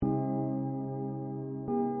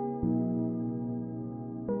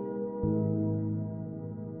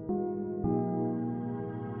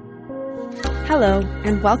Hello,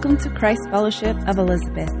 and welcome to Christ Fellowship of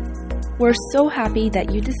Elizabeth. We're so happy that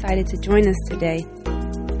you decided to join us today.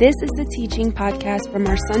 This is the teaching podcast from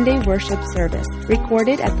our Sunday worship service,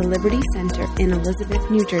 recorded at the Liberty Center in Elizabeth,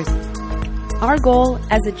 New Jersey. Our goal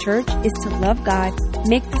as a church is to love God,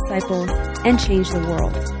 make disciples, and change the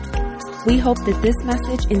world. We hope that this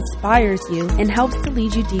message inspires you and helps to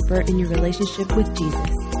lead you deeper in your relationship with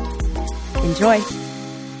Jesus. Enjoy!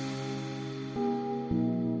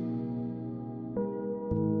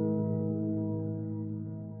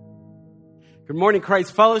 Good morning,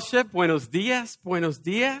 Christ Fellowship. Buenos dias. Buenos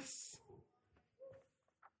dias.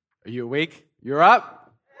 Are you awake? You're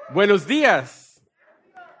up? Buenos dias.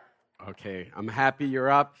 Okay, I'm happy you're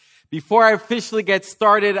up. Before I officially get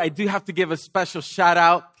started, I do have to give a special shout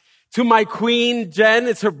out to my queen, Jen.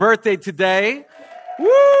 It's her birthday today.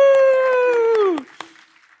 Woo!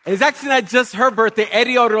 It's actually not just her birthday.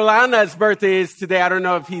 Eddie Orellana's birthday is today. I don't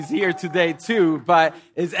know if he's here today too, but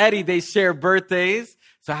it's Eddie. They share birthdays.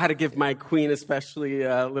 So I had to give my queen especially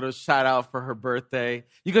a little shout out for her birthday.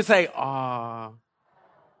 You could say, "Aw."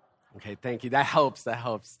 Okay, thank you. That helps.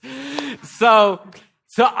 So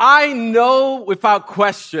I know without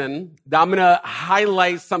question that I'm going to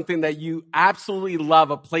highlight something that you absolutely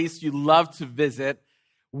love, a place you love to visit,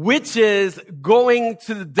 which is going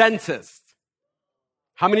to the dentist.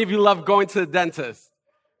 How many of you love going to the dentist?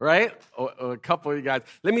 Right? A couple of you guys.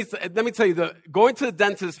 Let me tell you, going to the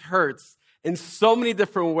dentist hurts in so many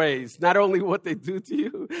different ways, not only what they do to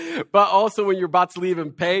you, but also when you're about to leave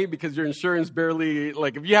and pay because your insurance barely,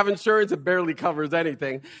 if you have insurance, it barely covers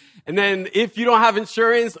anything. And then if you don't have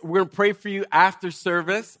insurance, we're going to pray for you after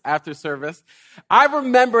service. I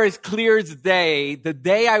remember as clear as day, the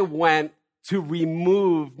day I went to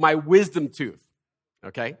remove my wisdom tooth,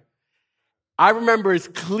 okay? I remember as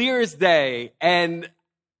clear as day, and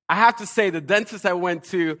I have to say the dentist I went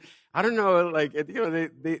to, I don't know,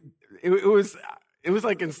 it was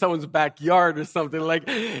like in someone's backyard or something.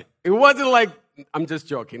 It wasn't like, I'm just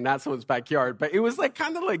joking, not someone's backyard, but it was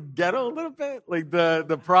kind of like ghetto a little bit,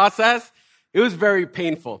 the process. It was very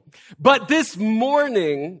painful. But this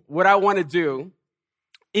morning, what I want to do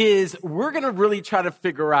is we're going to really try to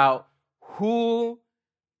figure out who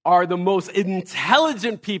are the most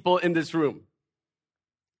intelligent people in this room.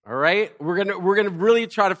 All right, we're gonna really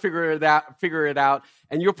try to figure it out,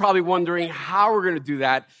 and you're probably wondering how we're gonna do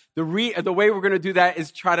that. The way we're gonna do that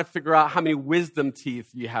is try to figure out how many wisdom teeth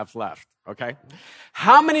you have left. Okay,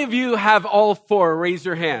 how many of you have all four? Raise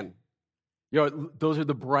your hand. Those are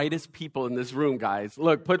the brightest people in this room, guys.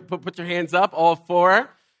 Look, put your hands up. All four.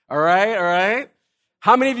 All right.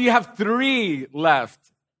 How many of you have three left?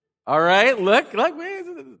 All right, look.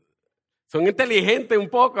 Son inteligente un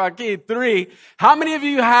poco aquí. Three. How many of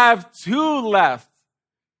you have two left?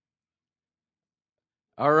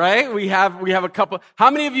 All right, we have a couple. How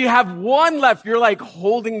many of you have one left? You're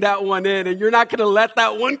holding that one in, and you're not going to let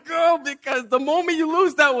that one go because the moment you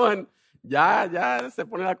lose that one, ya se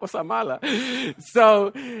pone la cosa mala.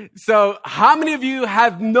 So how many of you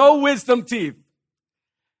have no wisdom teeth?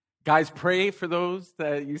 Guys, pray for those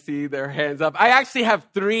that you see their hands up. I actually have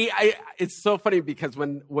three. It's so funny because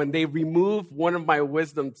when they remove one of my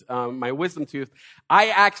wisdom tooth, I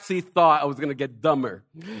actually thought I was going to get dumber.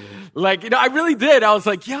 I really did. I was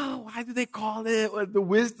like, why do they call it the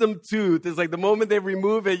wisdom tooth? It's the moment they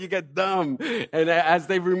remove it, you get dumb. And as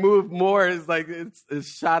they remove more, it's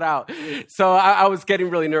shot out. So I was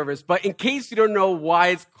getting really nervous. But in case you don't know why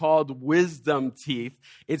it's called wisdom teeth,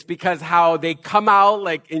 it's because how they come out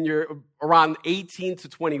in your around 18 to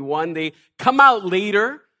 21. They come out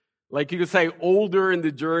later, you could say older in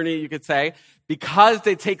the journey, you could say. Because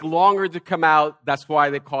they take longer to come out, that's why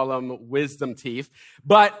they call them wisdom teeth.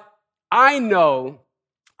 But I know,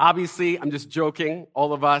 obviously, I'm just joking,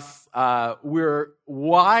 all of us, we're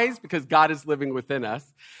wise because God is living within us.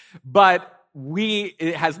 But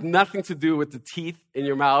it has nothing to do with the teeth in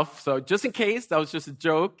your mouth. So just in case, that was just a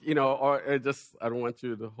joke, I don't want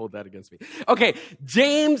you to hold that against me. Okay,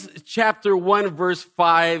 James chapter 1, verse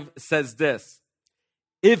 5 says this.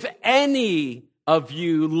 If any of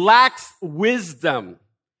you lacks wisdom,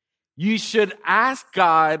 you should ask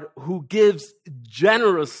God who gives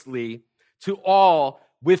generously to all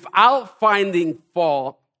without finding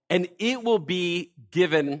fault, and it will be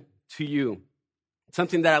given to you.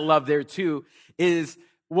 Something that I love there too is,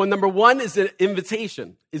 number one is an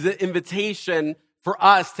invitation. Is an invitation for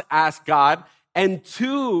us to ask God. And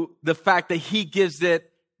two, the fact that he gives it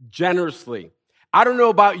generously. I don't know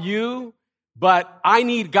about you, but I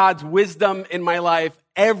need God's wisdom in my life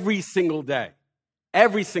every single day.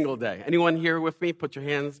 Every single day. Anyone here with me? Put your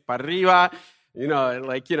hands para arriba.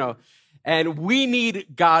 And we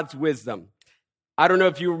need God's wisdom. I don't know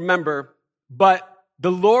if you remember, but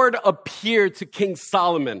the Lord appeared to King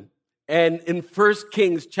Solomon. And in 1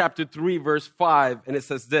 Kings chapter 3, verse 5, and it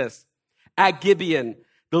says this, at Gibeon,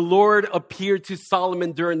 the Lord appeared to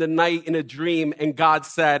Solomon during the night in a dream, and God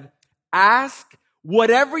said, ask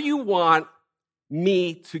whatever you want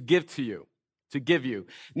me to give you.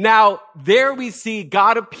 Now, there we see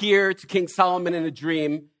God appear to King Solomon in a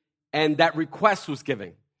dream, and that request was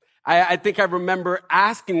given. I think I remember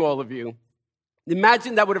asking all of you,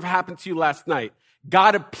 imagine that would have happened to you last night.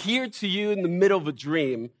 God appeared to you in the middle of a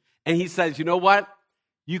dream, and he says, you know what?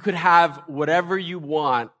 You could have whatever you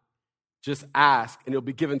want, just ask, and it'll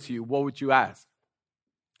be given to you. What would you ask?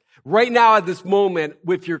 Right now at this moment,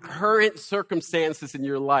 with your current circumstances in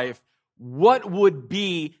your life, what would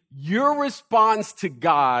be your response to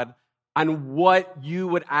God on what you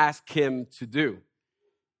would ask him to do?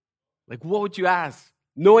 Like, what would you ask?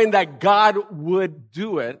 Knowing that God would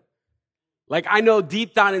do it. Like, I know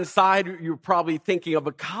deep down inside, you're probably thinking of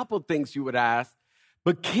a couple things you would ask.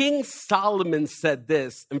 But King Solomon said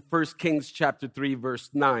this in 1 Kings chapter 3, verse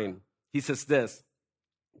 9. He says this,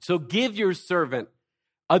 so give your servant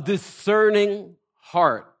a discerning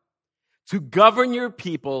heart to govern your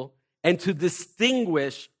people and to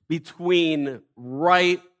distinguish between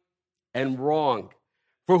right and wrong.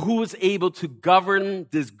 For who is able to govern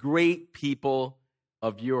this great people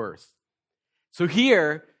of yours? So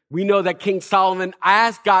here, we know that King Solomon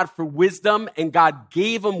asked God for wisdom, and God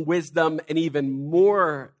gave him wisdom and even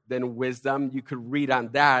more than wisdom. You could read on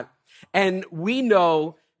that. And we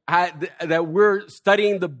know that we're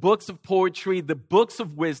studying the books of poetry, the books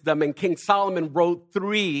of wisdom, and King Solomon wrote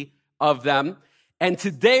 3 of them. And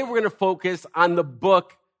today we're going to focus on the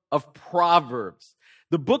book of Proverbs.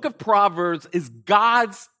 The book of Proverbs is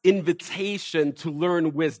God's invitation to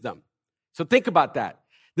learn wisdom. So think about that.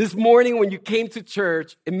 This morning when you came to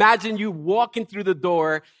church, imagine you walking through the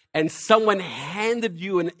door and someone handed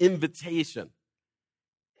you an invitation.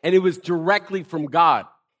 And it was directly from God.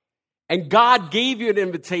 And God gave you an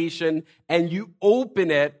invitation and you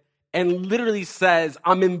open it and literally says,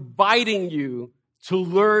 I'm inviting you to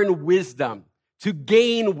learn wisdom, to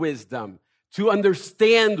gain wisdom, to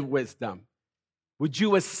understand wisdom. Would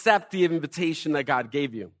you accept the invitation that God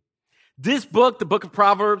gave you? This book, the book of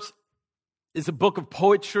Proverbs, is a book of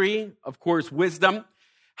poetry, of course, wisdom.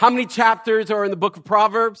 How many chapters are in the book of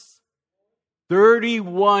Proverbs?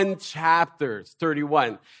 31 chapters,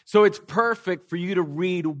 31. So it's perfect for you to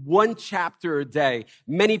read 1 chapter a day.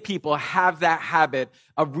 Many people have that habit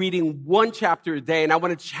of reading 1 chapter a day, and I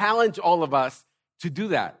want to challenge all of us to do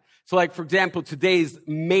that. So like, for example, today's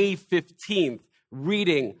May 15th,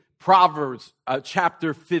 reading Proverbs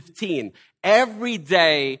chapter 15. Every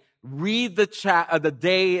day, read the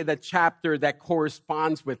chapter that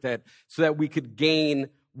corresponds with it so that we could gain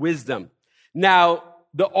wisdom. Now,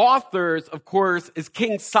 the authors, of course, is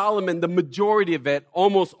King Solomon, the majority of it,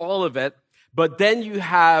 almost all of it. But then you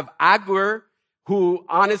have Agur, who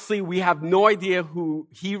honestly, we have no idea who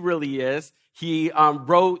he really is. He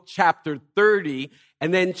wrote chapter 30,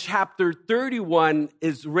 and then chapter 31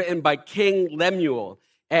 is written by King Lemuel.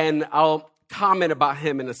 And I'll comment about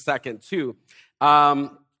him in a second, too.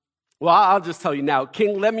 Well, I'll just tell you now,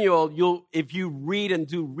 King Lemuel, if you read and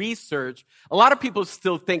do research, a lot of people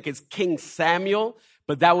still think it's King Samuel,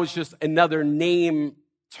 but that was just another name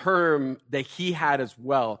term that he had as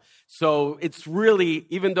well. So it's really,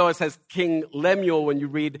 even though it says King Lemuel when you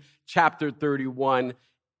read chapter 31,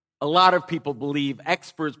 a lot of people believe,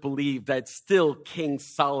 experts believe, that it's still King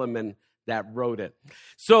Solomon that wrote it.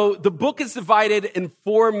 So the book is divided in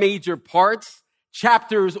 4 major parts.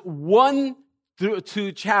 Chapters 1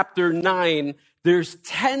 to chapter 9, there's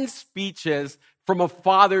 10 speeches from a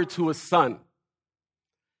father to a son.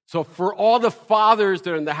 So for all the fathers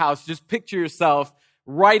that are in the house, just picture yourself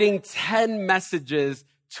writing 10 messages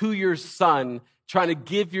to your son, trying to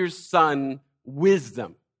give your son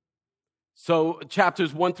wisdom. So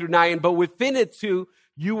chapters 1 through 9, but within it too,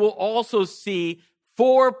 you will also see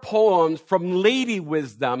 4 poems from Lady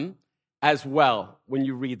Wisdom as well when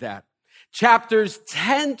you read that. Chapters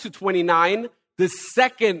 10 to 29, the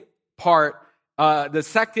second part, the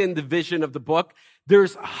second division of the book,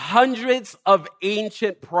 there's hundreds of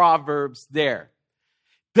ancient proverbs there.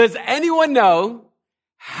 Does anyone know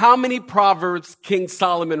how many proverbs King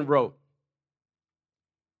Solomon wrote?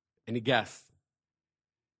 Any guess?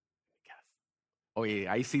 Oye,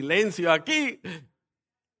 hay silencio aquí.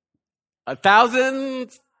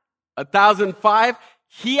 1,000? 1,005?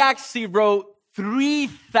 He actually wrote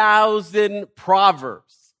 3,000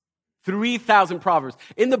 proverbs. 3,000 proverbs.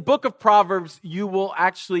 In the book of Proverbs, you will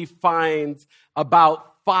actually find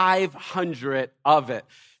about 500 of it.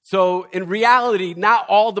 So in reality, not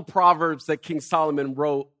all the Proverbs that King Solomon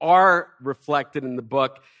wrote are reflected in the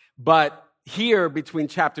book, but here between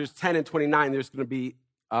chapters 10 and 29, there's going to be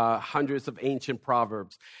hundreds of ancient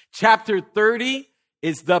Proverbs. Chapter 30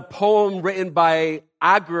 is the poem written by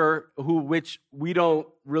Agur, which we don't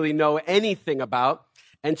really know anything about.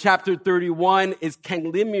 And chapter 31 is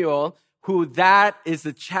King Lemuel, who that is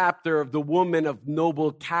a chapter of the woman of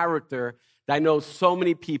noble character that I know so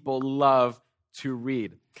many people love to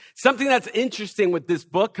read. Something that's interesting with this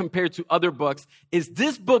book compared to other books is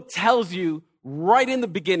this book tells you right in the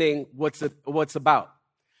beginning what's about.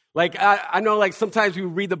 Like, I know, like, sometimes you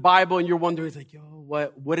read the Bible and you're wondering, it's like, yo,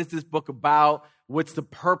 what is this book about? What's the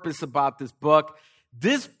purpose about this book?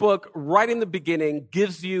 This book, right in the beginning,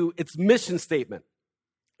 gives you its mission statement.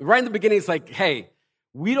 Right in the beginning, it's like, hey,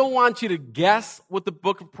 we don't want you to guess what the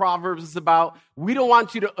book of Proverbs is about. We don't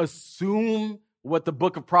want you to assume what the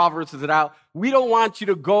book of Proverbs is about. We don't want you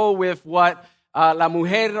to go with what La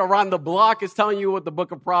Mujer around the block is telling you what the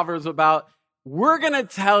book of Proverbs is about. We're going to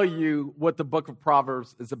tell you what the book of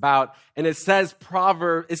Proverbs is about. And it says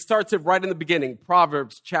it starts it right in the beginning,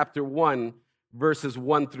 Proverbs chapter 1, verses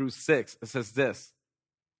 1 through 6. It says this: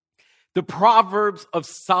 the Proverbs of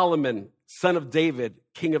Solomon, son of David,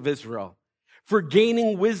 king of Israel, for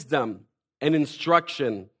gaining wisdom and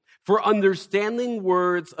instruction, for understanding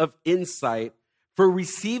words of insight, for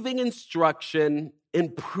receiving instruction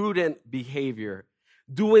in prudent behavior,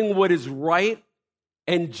 doing what is right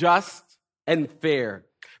and just and fair,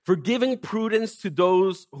 for giving prudence to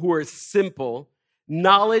those who are simple,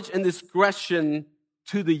 knowledge and discretion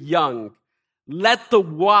to the young. Let the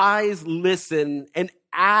wise listen and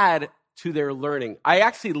add to their learning. I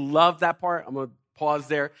actually love that part. I'm going to pause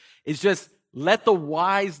there. It's just let the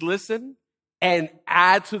wise listen and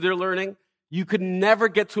add to their learning. You could never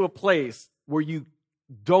get to a place where you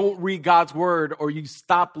don't read God's word or you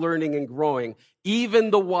stop learning and growing. Even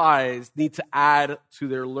the wise need to add to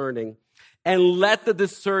their learning. And let the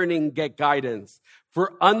discerning get guidance.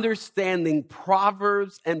 For understanding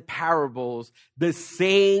proverbs and parables, the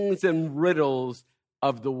sayings and riddles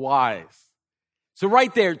of the wise. So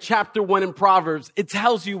right there, chapter 1 in Proverbs, it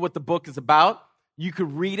tells you what the book is about. You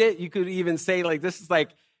could read it. You could even say, like, this is like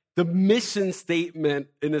the mission statement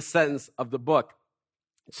in a sense of the book.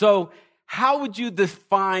 So how would you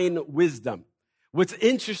define wisdom? What's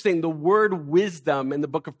interesting, the word wisdom in the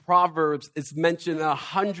book of Proverbs is mentioned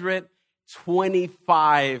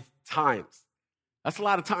 125 times. That's a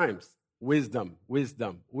lot of times. Wisdom,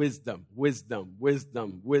 wisdom, wisdom, wisdom,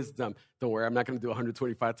 wisdom, wisdom. Don't worry, I'm not going to do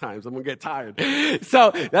 125 times. I'm going to get tired.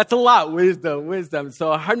 So that's a lot. Wisdom, wisdom. So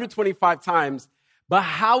 125 times. But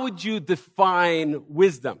how would you define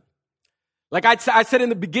wisdom? Like I said in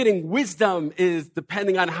the beginning, wisdom is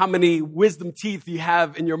depending on how many wisdom teeth you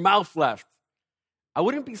have in your mouth left. I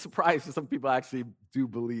wouldn't be surprised if some people actually do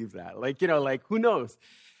believe that. Like, who knows?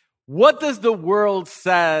 What does the world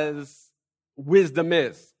says wisdom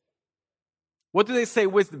is? What do they say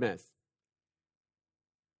wisdom is?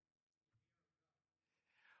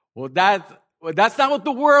 Well, that's not what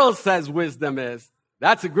the world says wisdom is.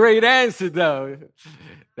 That's a great answer, though.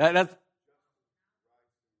 That's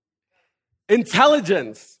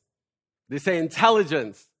intelligence. They say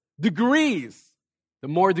intelligence. Degrees. The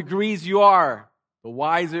more degrees you are, the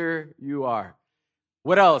wiser you are.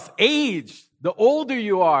 What else? Age. The older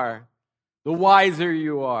you are, the wiser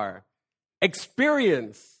you are.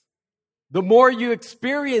 Experience. The more you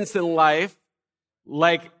experience in life,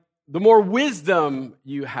 like the more wisdom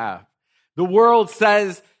you have. The world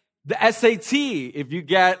says the SAT, if you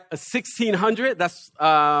get a 1600, that's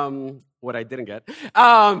what I didn't get.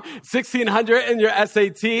 1600 in your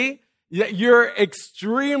SAT, you're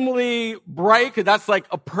extremely bright, because that's like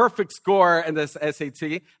a perfect score in this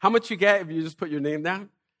SAT. How much you get if you just put your name down?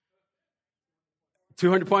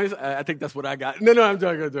 200 points? I think that's what I got. No, I'm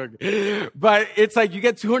joking. But it's like you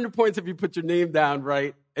get 200 points if you put your name down,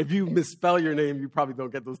 right? If you misspell your name, you probably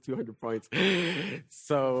don't get those 200 points.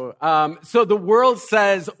 So the world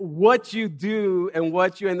says what you do and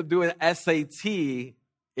what you end up doing at SAT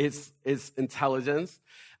is intelligence.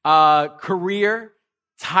 Career,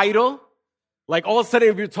 title. Like all of a sudden,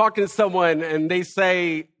 if you're talking to someone and they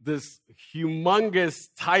say this humongous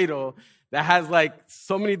title that has like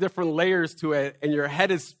so many different layers to it, and your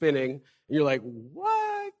head is spinning, and you're like,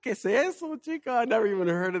 what? ¿Qué es eso, chica? I never even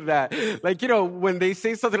heard of that. Like, when they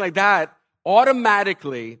say something like that,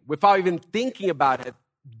 automatically, without even thinking about it,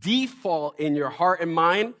 default in your heart and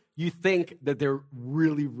mind, you think that they're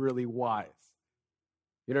really, really wise.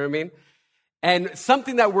 You know what I mean? And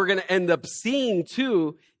something that we're going to end up seeing,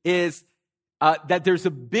 too, is that there's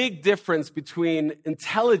a big difference between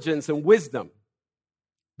intelligence and wisdom.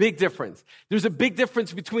 Big difference. There's a big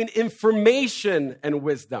difference between information and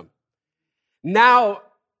wisdom. Now,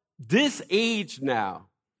 this age now,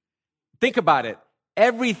 think about it.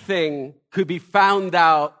 Everything could be found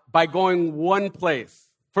out by going one place.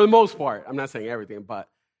 For the most part, I'm not saying everything, but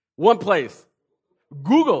one place.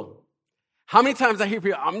 Google. How many times I hear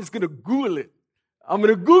people, I'm just going to Google it. I'm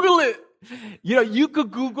going to Google it. You know, you could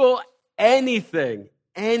Google anything.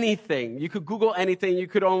 You could Google anything. You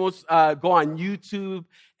could almost go on YouTube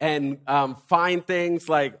and find things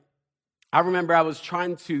like, I remember I was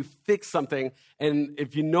trying to fix something, and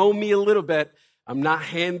if you know me a little bit, I'm not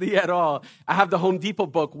handy at all. I have the Home Depot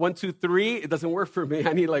book, 1, 2, 3. It doesn't work for me.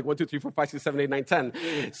 I need like 1, 2, 3, 4, 5, 6, 7, 8, 9,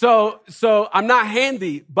 10. So I'm not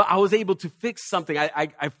handy, but I was able to fix something. I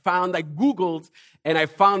Googled, and I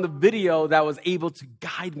found a video that was able to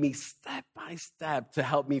guide me step by step to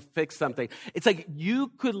help me fix something. It's like you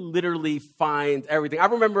could literally find everything. I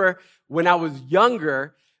remember when I was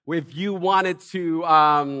younger, if you wanted to,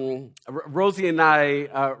 Rosie and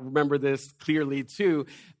I remember this clearly too,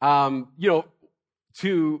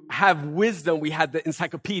 to have wisdom, we had the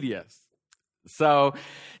encyclopedias. So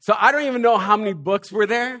I don't even know how many books were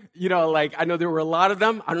there. You know, like I know there were a lot of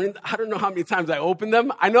them. I don't know how many times I opened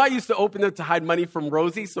them. I know I used to open them to hide money from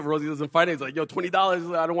Rosie, so Rosie doesn't find it. It's like, yo,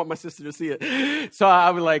 $20. I don't want my sister to see it. So I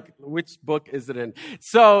was like, which book is it in?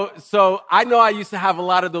 So I know I used to have a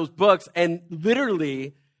lot of those books, and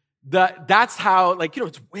literally that's how, like, you know,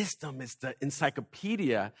 it's wisdom, it's the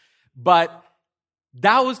encyclopedia, but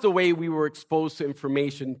that was the way we were exposed to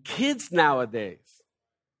information. Kids nowadays,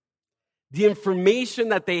 the information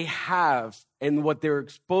that they have and what they're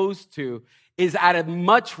exposed to is at a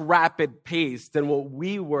much rapid pace than what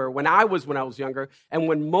we were when I was younger, and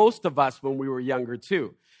when most of us when we were younger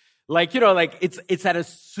too. Like, you know, like it's at a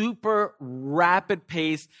super rapid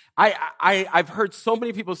pace. I've heard so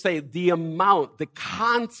many people say the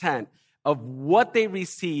content of what they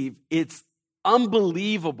receive, it's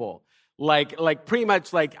unbelievable. Like pretty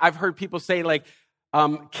much, like I've heard people say, like,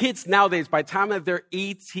 kids nowadays, by the time that they're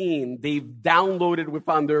 18, they've downloaded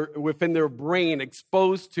within their brain,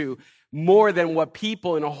 exposed to more than what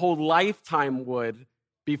people in a whole lifetime would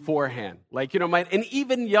beforehand. Like, you know, and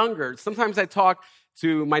even younger. Sometimes I talk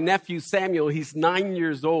to my nephew Samuel. He's 9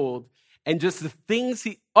 years old, and just the things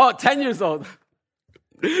 10 years old.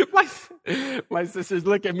 My sisters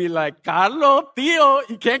look at me like, Carlo, tío,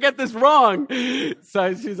 you can't get this wrong.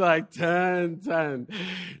 So she's like, 10.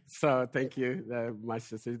 So thank you, my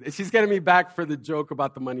sister. She's getting me back for the joke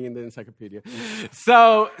about the money in the encyclopedia.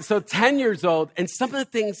 So 10 years old, and some of the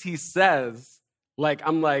things he says, like,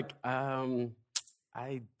 I'm like,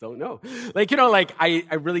 I don't know. Like, you know, like, I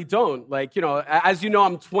really don't. Like, you know, as you know,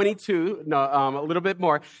 I'm 22, a little bit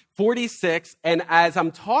more, 46, and as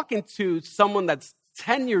I'm talking to someone that's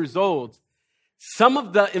 10 years old, some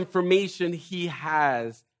of the information he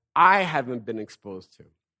has, I haven't been exposed to.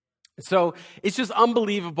 So it's just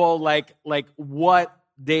unbelievable, like what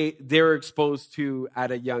they're exposed to at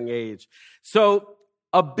a young age. So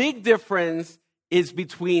a big difference is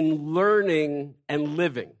between learning and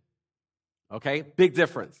living. Okay, big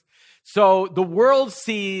difference. So the world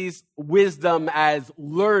sees wisdom as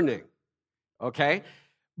learning. Okay,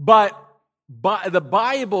 but the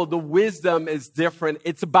Bible, the wisdom is different.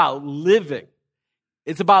 It's about living.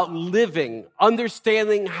 It's about living,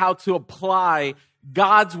 understanding how to apply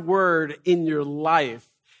God's word in your life.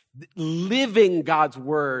 Living God's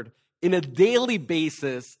word in a daily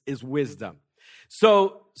basis is wisdom.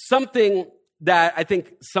 So something that I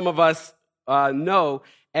think some of us know,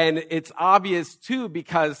 and it's obvious too,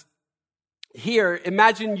 because here,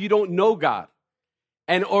 imagine you don't know God,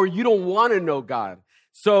 or you don't want to know God.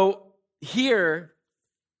 So here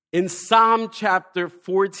in Psalm chapter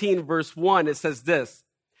 14, verse 1, it says this: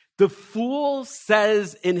 the fool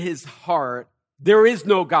says in his heart, there is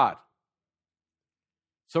no God.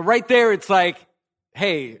 So right there, it's like,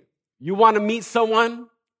 hey, you want to meet someone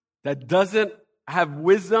that doesn't have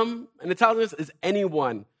wisdom and intelligence? Is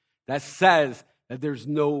anyone that says that there's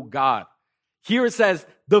no God. Here it says,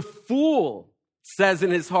 the fool says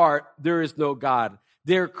in his heart, there is no God.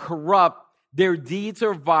 They're corrupt. Their deeds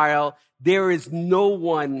are vile. There is no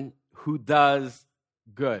one who does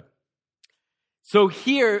good. So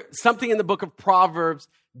here, something in the book of Proverbs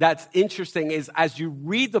that's interesting is, as you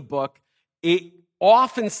read the book, it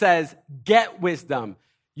often says, get wisdom.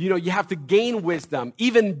 You know, you have to gain wisdom,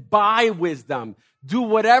 even buy wisdom. Do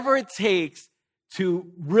whatever it takes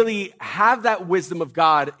to really have that wisdom of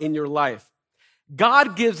God in your life.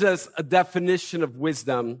 God gives us a definition of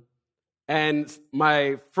wisdom, and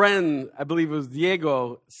my friend, I believe it was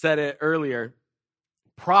Diego, said it earlier.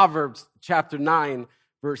 Proverbs chapter 9,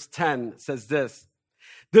 verse 10 says this: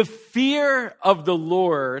 The fear of the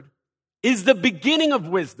Lord is the beginning of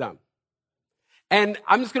wisdom. And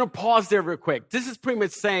I'm just going to pause there real quick. This is pretty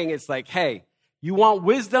much saying it's like, hey, you want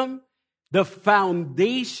wisdom? The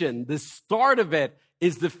foundation, the start of it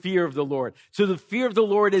is the fear of the Lord. So the fear of the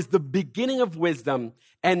Lord is the beginning of wisdom,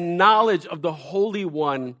 and knowledge of the Holy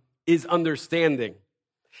One is understanding.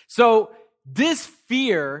 So this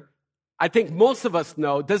fear, I think most of us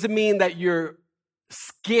know, doesn't mean that you're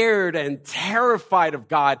scared and terrified of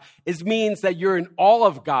God. It means that you're in awe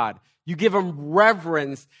of God. You give him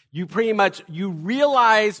reverence. You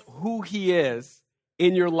realize who he is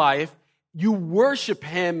in your life. You worship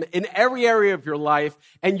him in every area of your life,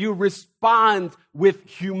 and you respond with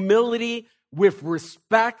humility, with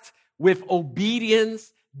respect, with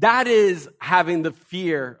obedience. That is having the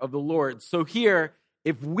fear of the Lord. So here,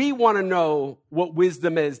 if we want to know what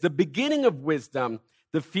wisdom is, the beginning of wisdom,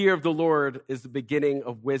 the fear of the Lord is the beginning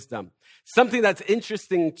of wisdom. Something that's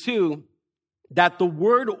interesting too, that the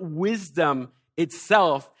word wisdom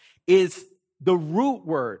itself is the root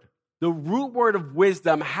word. The root word of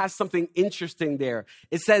wisdom has something interesting there.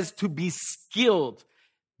 It says to be skilled,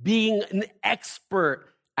 being an expert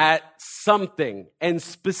at something, and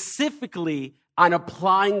specifically on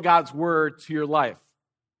applying God's word to your life.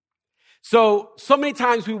 So many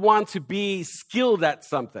times we want to be skilled at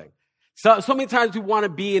something. So many times we want to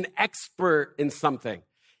be an expert in something.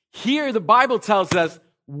 Here, the Bible tells us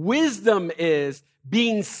wisdom is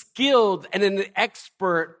being skilled and an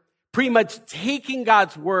expert, pretty much taking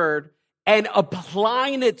God's word and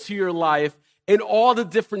applying it to your life in all the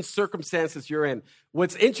different circumstances you're in.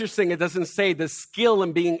 What's interesting, it doesn't say the skill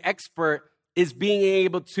in being expert is being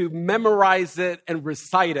able to memorize it and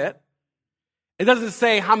recite it. It doesn't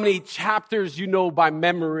say how many chapters you know by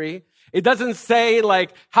memory. It doesn't say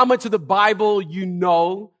like how much of the Bible you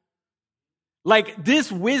know. Like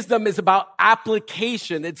this wisdom is about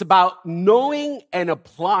application. It's about knowing and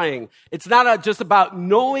applying. It's not just about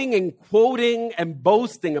knowing and quoting and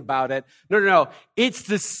boasting about it. No. It's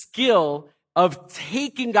the skill of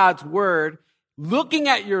taking God's word, looking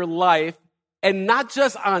at your life, and not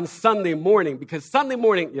just on Sunday morning, because Sunday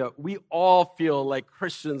morning, we all feel like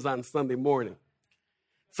Christians on Sunday morning.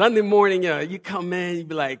 Sunday morning, you come in, you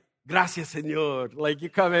be like, gracias, Señor. Like you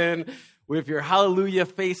come in with your hallelujah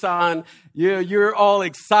face on. You're all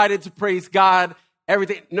excited to praise God,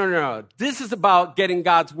 everything. No. This is about getting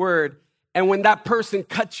God's word. And when that person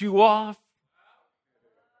cuts you off,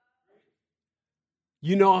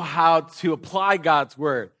 you know how to apply God's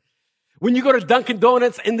word. When you go to Dunkin'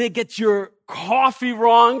 Donuts and they get your coffee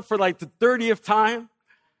wrong for like the 30th time,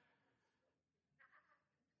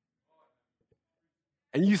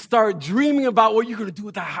 and you start dreaming about what you're going to do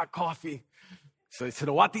with that hot coffee. So se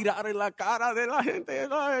lo va a tirar en la cara de la gente.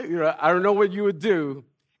 I don't know what you would do.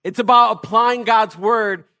 It's about applying God's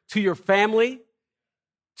word to your family,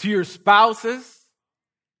 to your spouses,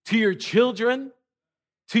 to your children,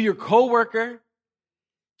 to your coworker,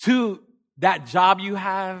 to that job you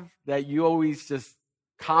have that you always just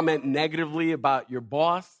comment negatively about your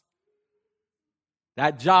boss.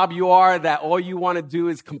 That job you are that all you want to do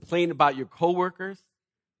is complain about your coworkers.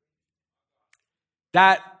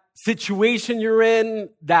 That situation you're in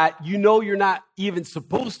that you know you're not even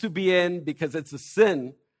supposed to be in because it's a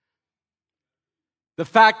sin. The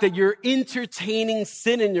fact that you're entertaining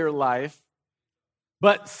sin in your life,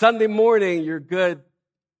 but Sunday morning you're good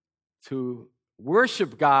to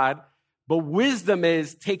worship God, but wisdom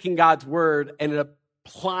is taking God's word and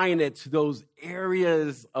applying it to those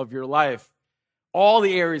areas of your life, all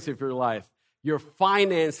the areas of your life. Your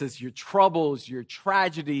finances, your troubles, your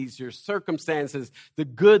tragedies, your circumstances, the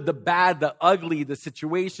good, the bad, the ugly, the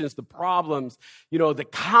situations, the problems, the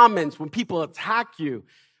comments, when people attack you,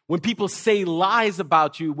 when people say lies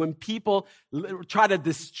about you, when people try to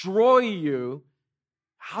destroy you,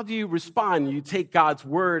 how do you respond? You take God's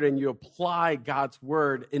word and you apply God's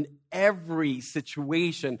word in every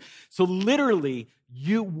situation. So literally,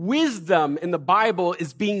 wisdom in the Bible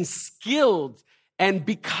is being skilled and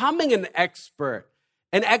becoming an expert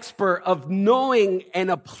of knowing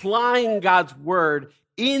and applying God's word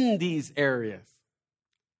in these areas.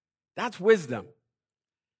 That's wisdom.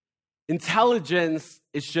 Intelligence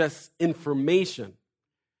is just information.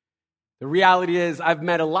 The reality is, I've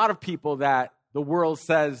met a lot of people that the world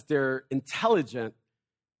says they're intelligent,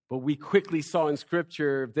 but we quickly saw in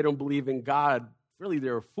Scripture, if they don't believe in God, really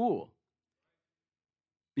they're a fool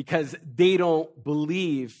because they don't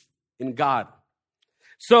believe in God.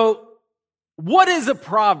 So, what is a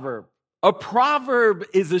proverb? A proverb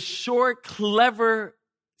is a short, clever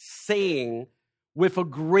saying with a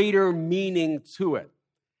greater meaning to it.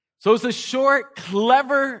 So, it's a short,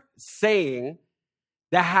 clever saying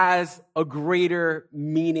that has a greater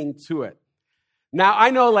meaning to it. Now,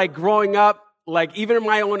 I know like growing up, like even in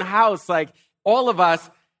my own house, like all of us,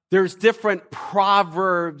 there's different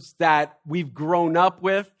proverbs that we've grown up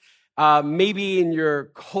with. Maybe in your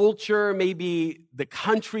culture, maybe the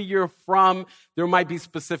country you're from, there might be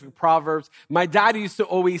specific proverbs. My dad used to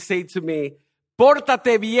always say to me,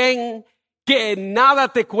 "Pórtate bien, que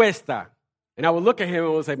nada te cuesta." And I would look at him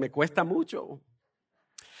and I was like, "Me cuesta mucho."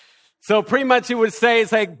 So pretty much it would say,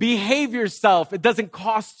 it's like, behave yourself. It doesn't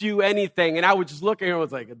cost you anything. And I would just look at him and I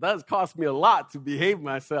was like, it does cost me a lot to behave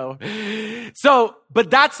myself. So, but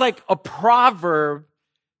that's like a proverb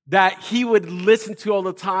that he would listen to all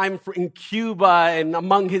the time in Cuba and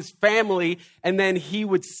among his family, and then he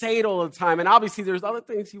would say it all the time. And obviously there's other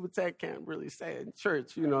things he would say I can't really say in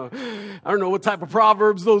church, you know. I don't know what type of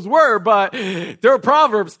proverbs those were, but they're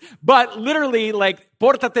proverbs. But literally, like,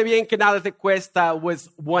 "Pórtate bien que nada te cuesta" was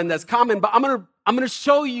one that's common. But I'm gonna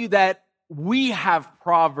show you that we have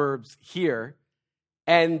proverbs here,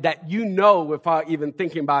 and that you know without even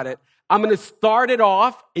thinking about it. I'm going to start it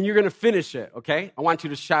off, and you're going to finish it, okay? I want you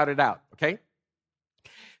to shout it out, okay?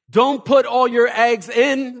 Don't put all your eggs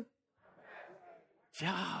in.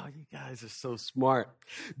 Yeah, you guys are so smart.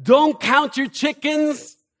 Don't count your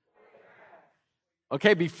chickens.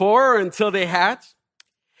 Okay, before or until they hatch.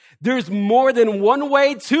 There's more than one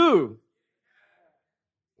way to.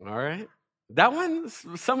 All right. That one,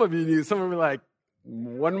 some of you knew. Some of you like,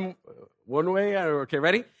 one way. Okay,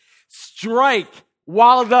 ready? Strike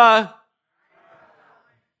while the...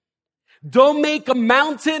 Don't make a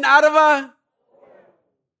mountain out of a...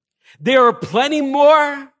 There are plenty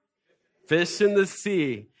more fish in the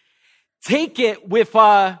sea. Take it with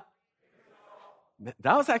a...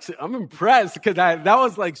 That was actually, I'm impressed because that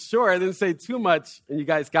was like short. I didn't say too much and you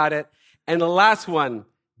guys got it. And the last one,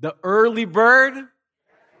 the early bird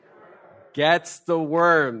gets the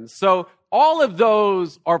worm. So all of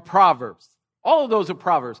those are proverbs. All of those are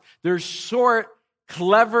proverbs. They're short,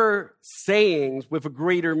 clever sayings with a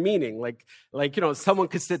greater meaning. Like, you know, someone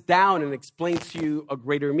could sit down and explain to you a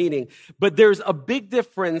greater meaning. But there's a big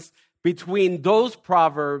difference between those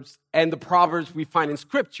proverbs and the proverbs we find in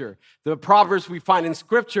Scripture. The proverbs we find in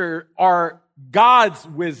Scripture are God's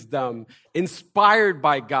wisdom, inspired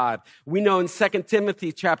by God. We know in 2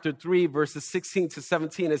 Timothy chapter 3, verses 16 to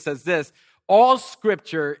 17, it says this: all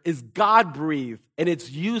Scripture is God-breathed, and it's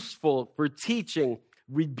useful for teaching,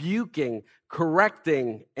 rebuking,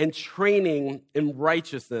 correcting, and training in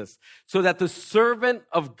righteousness, so that the servant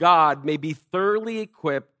of God may be thoroughly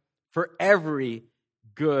equipped for every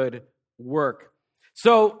good work.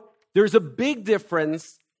 So there's a big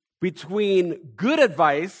difference between good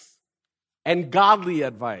advice and godly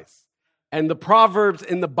advice. And the proverbs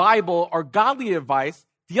in the Bible are godly advice.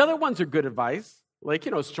 The other ones are good advice. Like,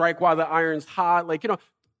 you know, strike while the iron's hot. Like,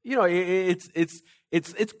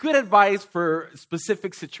 it's good advice for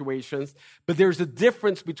specific situations, but there's a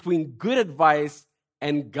difference between good advice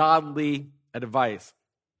and godly advice.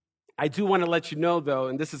 I do want to let you know, though,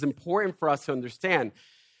 and this is important for us to understand,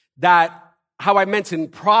 that how I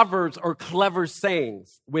mentioned proverbs are clever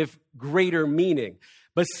sayings with greater meaning.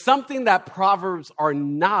 But something that proverbs are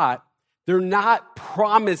not, they're not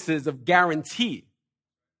promises of guarantee.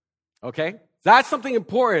 Okay? That's something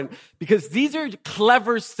important because these are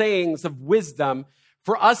clever sayings of wisdom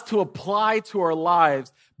for us to apply to our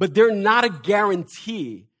lives, but they're not a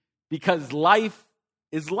guarantee because life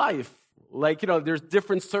is life. Like, you know, there's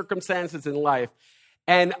different circumstances in life.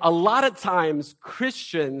 And a lot of times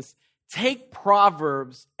Christians take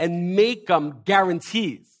proverbs and make them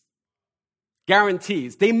guarantees.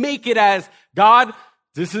 Guarantees. They make it as, God,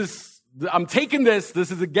 I'm taking this.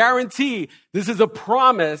 This is a guarantee. This is a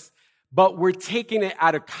promise, but we're taking it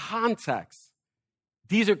out of context.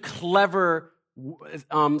 These are clever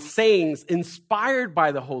sayings inspired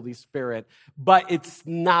by the Holy Spirit, but it's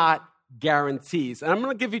not guarantees. And I'm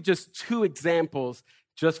going to give you just two examples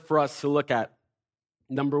just for us to look at.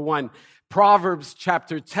 Number one, Proverbs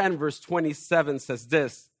chapter 10, verse 27 says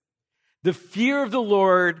this: the fear of the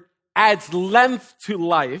Lord adds length to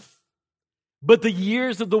life, but the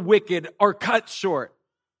years of the wicked are cut short.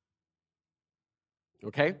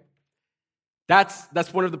 Okay?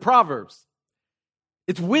 That's one of the Proverbs.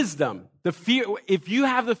 It's wisdom. The fear. If you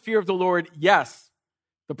have the fear of the Lord, yes,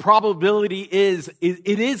 the probability is it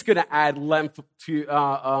is going to add length to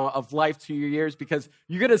of life to your years because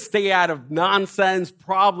you're going to stay out of nonsense,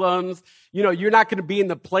 problems. You know, you're not going to be in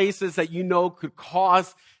the places that you know could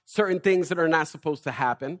cause certain things that are not supposed to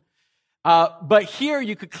happen. But here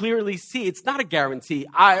you could clearly see it's not a guarantee.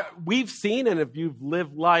 We've seen, and if you've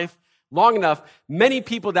lived life long enough, many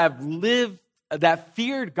people that have lived that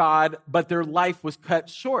feared God, but their life was cut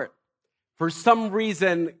short. For some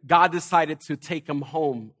reason, God decided to take them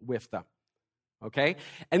home with them. Okay?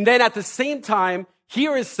 And then at the same time,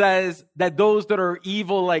 here it says that those that are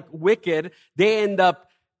evil, like wicked, they end up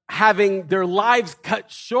having their lives cut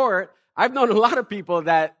short. I've known a lot of people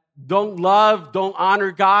that don't love, don't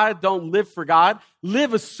honor God, don't live for God,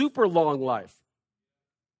 live a super long life.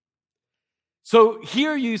 So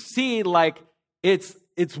here you see like it's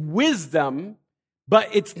wisdom, but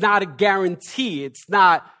it's not a guarantee. It's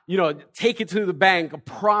not, take it to the bank, a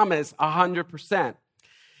promise, 100%.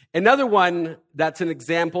 Another one that's an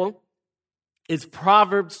example is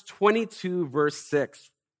Proverbs 22, verse 6.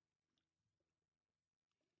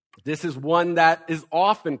 This is one that is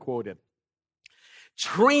often quoted.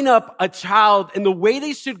 Train up a child in the way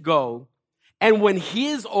they should go, and when he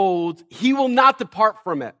is old, he will not depart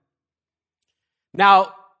from it.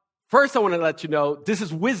 Now, first I want to let you know, this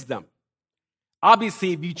is wisdom.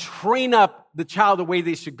 Obviously, if you train up the child the way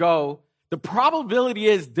they should go, the probability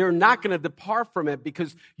is they're not going to depart from it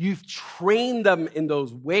because you've trained them in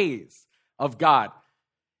those ways of God.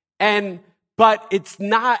 But it's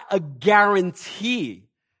not a guarantee.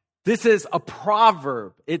 This is a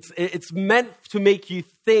proverb. It's meant to make you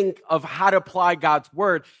think of how to apply God's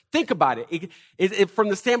word. Think about it. From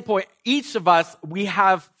the standpoint, each of us, we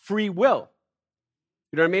have free will.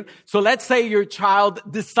 You know what I mean? So let's say your child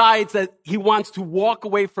decides that he wants to walk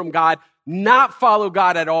away from God, not follow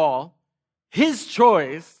God at all. His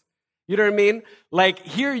choice. You know what I mean? Like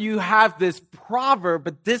here you have this proverb,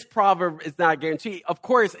 but this proverb is not a guarantee. Of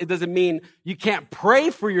course, it doesn't mean you can't pray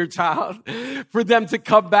for your child, for them to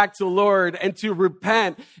come back to the Lord and to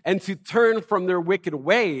repent and to turn from their wicked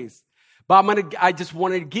ways. But I just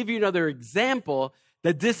wanted to give you another example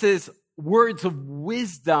that this is words of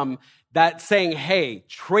wisdom that saying, hey,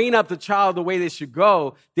 train up the child the way they should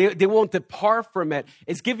go. They won't depart from it.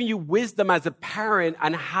 It's giving you wisdom as a parent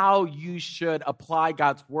on how you should apply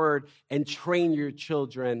God's word and train your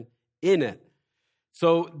children in it.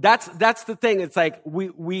 So that's the thing. It's like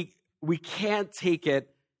we can't take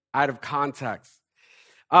it out of context.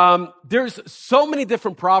 There's so many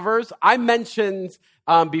different proverbs. I mentioned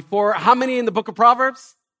before, how many in the book of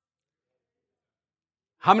Proverbs?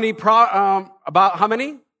 How many? About how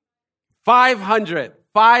many? 500.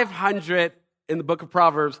 500 in the book of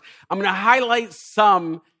Proverbs. I'm going to highlight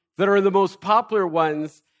some that are the most popular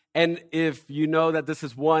ones. And if you know that this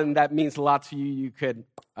is one that means a lot to you, you could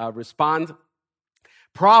respond.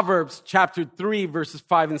 Proverbs chapter 3, verses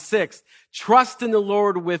 5 and 6. Trust in the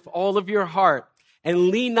Lord with all of your heart and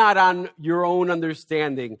lean not on your own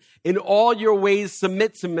understanding. In all your ways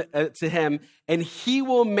submit to him, and he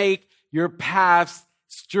will make your paths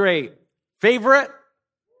straight. Favorite?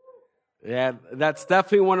 Yeah, that's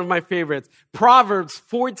definitely one of my favorites. Proverbs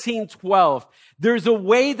 14:12. There's a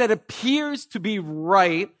way that appears to be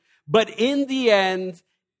right, but in the end,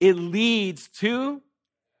 it leads to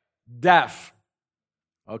death.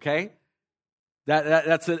 Okay?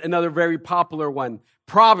 That's another very popular one.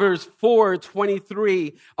 Proverbs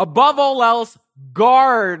 4:23. Above all else,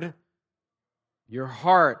 guard your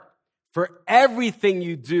heart, for everything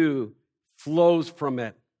you do flows from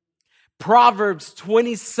it. Proverbs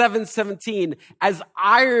 27:17, as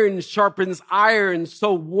iron sharpens iron,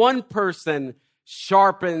 so one person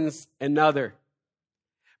sharpens another.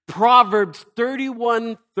 Proverbs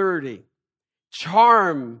 31:30,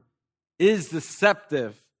 charm is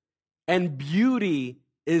deceptive and beauty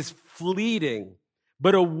is fleeting,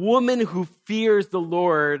 but a woman who fears the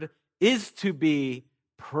Lord is to be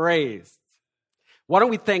praised. Why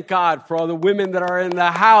don't we thank God for all the women that are in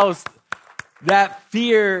the house that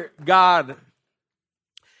fear God.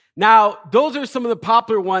 Now, those are some of the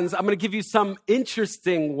popular ones. I'm going to give you some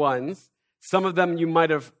interesting ones. Some of them you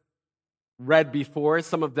might have read before.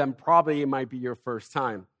 Some of them probably might be your first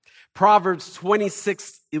time. Proverbs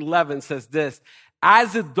 26:11 says this,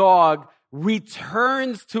 as a dog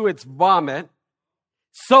returns to its vomit,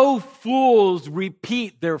 so fools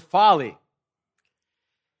repeat their folly.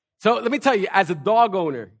 So let me tell you, as a dog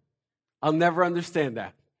owner, I'll never understand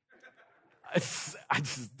that. I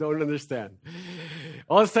just don't understand.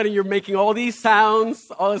 All of a sudden, you're making all these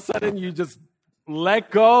sounds. All of a sudden, you just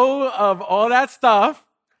let go of all that stuff.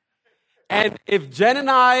 And if Jen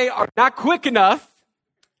and I are not quick enough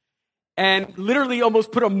and literally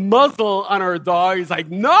almost put a muzzle on our dog, he's like,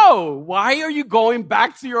 no, why are you going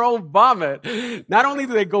back to your own vomit? Not only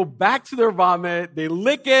do they go back to their vomit, they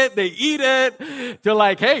lick it, they eat it. They're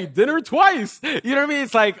like, hey, dinner twice. You know what I mean?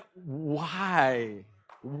 It's like, why?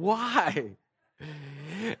 Why?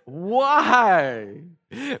 Why?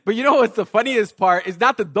 But you know what's the funniest part? Is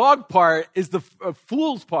not the dog part, is the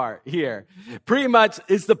fool's part here. Pretty much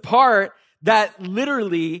is the part that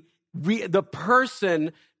literally the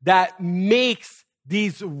person that makes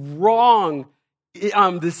these wrong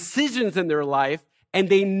decisions in their life, and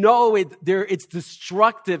they know it's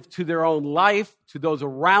destructive to their own life, to those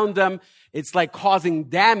around them. It's like causing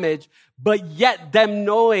damage, but yet them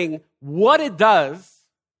knowing what it does,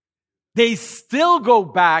 they still go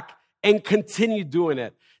back and continue doing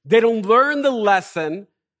it. They don't learn the lesson.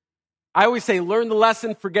 I always say, learn the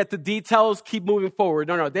lesson, forget the details, keep moving forward.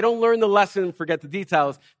 No, they don't learn the lesson, forget the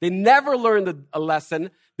details. They never learn a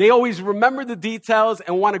lesson. They always remember the details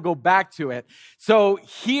and want to go back to it. So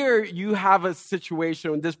here you have a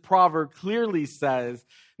situation, and this proverb clearly says,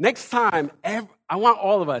 next time, I want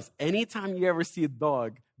all of us, anytime you ever see a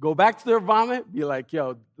dog, go back to their vomit, be like,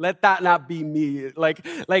 yo, let that not be me.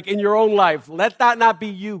 Like in your own life, let that not be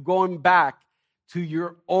you going back to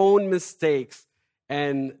your own mistakes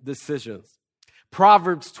and decisions.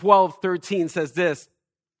 Proverbs 12:13 says this,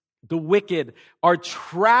 the wicked are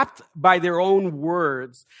trapped by their own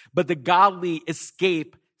words, but the godly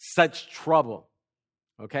escape such trouble.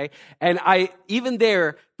 Okay? And even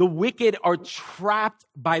there, the wicked are trapped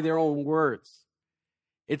by their own words.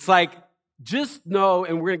 It's like, just know,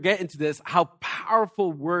 and we're going to get into this, how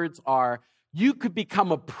powerful words are. You could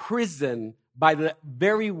become a prison by the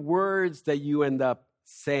very words that you end up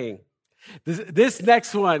saying. This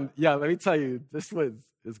next one, let me tell you, this one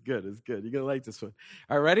is good. It's good. You're going to like this one.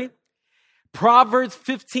 All right, ready? Proverbs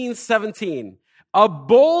 15:17. A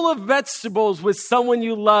bowl of vegetables with someone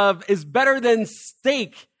you love is better than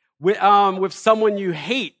steak with someone you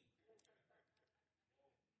hate.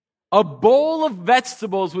 A bowl of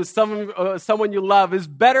vegetables with someone you love is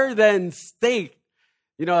better than steak.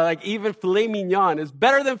 You know, like even filet mignon is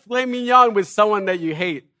better than filet mignon with someone that you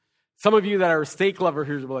hate. Some of you that are steak lovers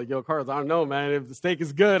here will be like, yo, Carlos, I don't know, man. If the steak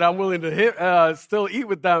is good, I'm willing to still eat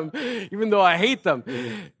with them, even though I hate them.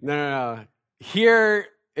 No. Here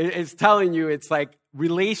it's telling you, it's like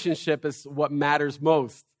relationship is what matters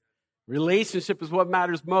most. Relationship is what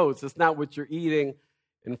matters most. It's not what you're eating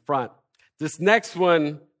in front. This next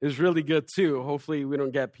one is really good too. Hopefully we don't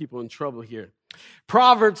get people in trouble here.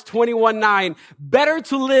 Proverbs 21:9. Better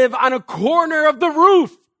to live on a corner of the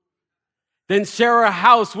roof than share a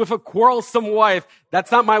house with a quarrelsome wife.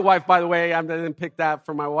 That's not my wife, by the way. I didn't pick that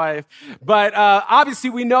for my wife. But obviously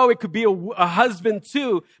we know it could be a husband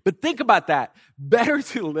too. But think about that. Better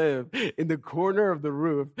to live in the corner of the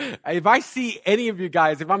roof. If I see any of you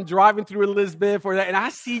guys, if I'm driving through Elizabeth and I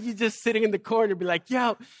see you just sitting in the corner, be like,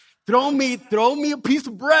 yo, Throw me a piece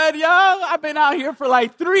of bread, yo. I've been out here for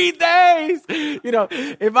like 3 days. You know,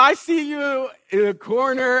 if I see you in the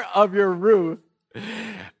corner of your roof,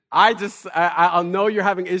 I'll know you're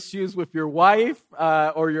having issues with your wife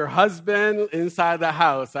or your husband inside the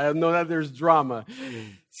house. I know that there's drama.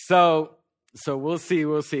 So we'll see.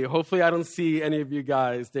 Hopefully I don't see any of you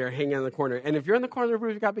guys there hanging in the corner. And if you're in the corner of the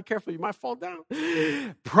roof, you got to be careful. You might fall down.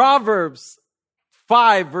 Proverbs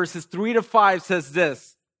 5 verses 3-5 says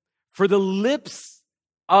this. For the lips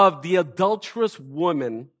of the adulterous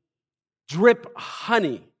woman drip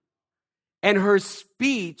honey, and her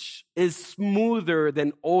speech is smoother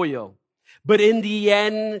than oil. But in the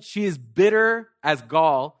end, she is bitter as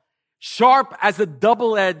gall, sharp as a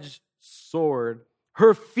double-edged sword.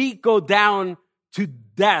 Her feet go down to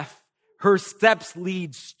death. Her steps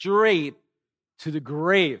lead straight to the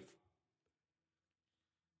grave.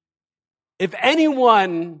 If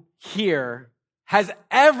anyone here has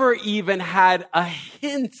ever even had a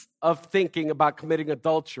hint of thinking about committing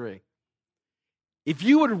adultery, if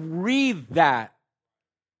you would read that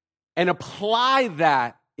and apply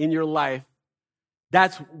that in your life,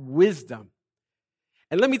 that's wisdom.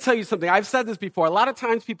 And let me tell you something. I've said this before. A lot of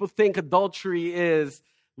times people think adultery is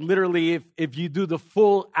literally if you do the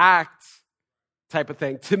full act type of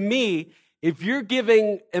thing. To me, if you're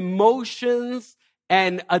giving emotions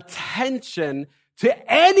and attention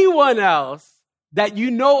to anyone else that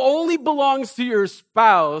you know only belongs to your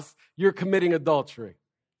spouse, you're committing adultery.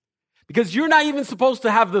 Because you're not even supposed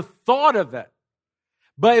to have the thought of it.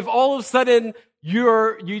 But if all of a sudden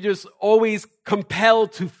you just always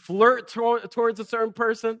compelled to flirt towards a certain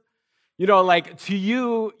person, you know, like to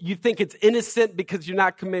you think it's innocent because you're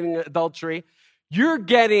not committing adultery, you're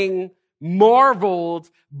getting marveled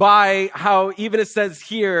by how, even it says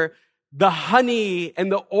here, the honey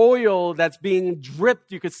and the oil that's being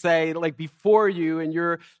dripped, you could say, like before you, and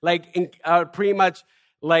you're like pretty much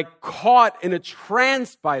like caught in a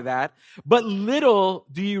trance by that. But little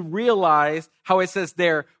do you realize how it says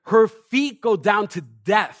there, her feet go down to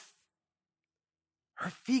death. Her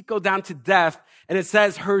feet go down to death, And it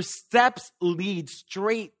says, her steps lead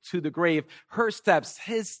straight to the grave. Her steps,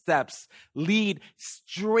 his steps, lead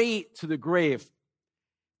straight to the grave.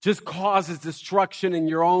 Just causes destruction in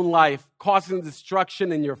your own life, causing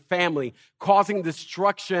destruction in your family, causing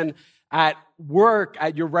destruction at work,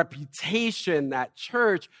 at your reputation, at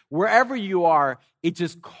church, wherever you are. It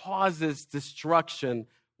just causes destruction.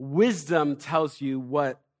 Wisdom tells you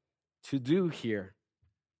what to do here.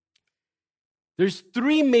 There's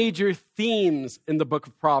 3 major themes in the book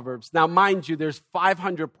of Proverbs. Now, mind you, there's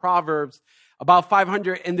 500 Proverbs, about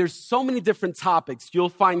 500, and there's so many different topics. You'll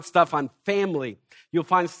find stuff on family. You'll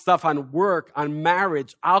find stuff on work, on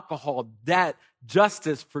marriage, alcohol, debt,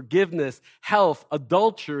 justice, forgiveness, health,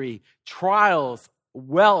 adultery, trials,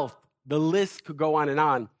 wealth. The list could go on and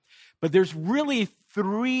on. But there's really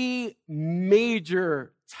 3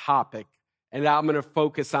 major topics, and I'm going to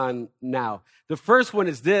focus on now. The first one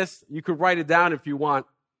is this. You could write it down if you want.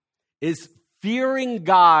 Is fearing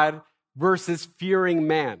God versus fearing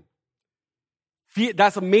man.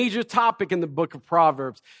 That's a major topic in the book of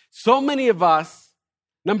Proverbs. So many of us,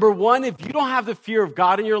 number one, if you don't have the fear of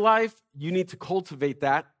God in your life, you need to cultivate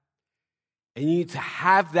that. And you need to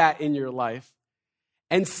have that in your life.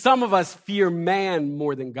 And some of us fear man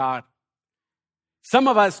more than God. Some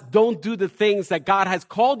of us don't do the things that God has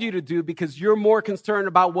called you to do because you're more concerned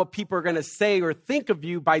about what people are going to say or think of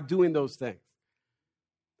you by doing those things.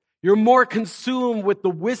 You're more consumed with the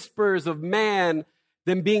whispers of man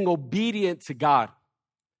than being obedient to God.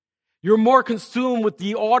 You're more consumed with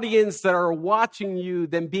the audience that are watching you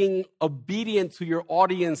than being obedient to your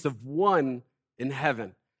audience of one in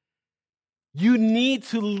heaven. You need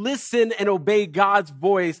to listen and obey God's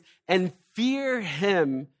voice and fear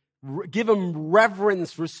him. Give him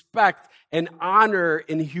reverence, respect, and honor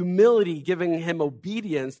and humility, giving him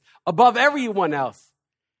obedience above everyone else.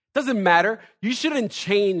 Doesn't matter. You shouldn't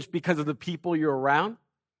change because of the people you're around.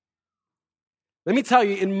 Let me tell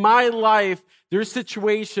you, in my life, there's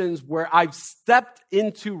situations where I've stepped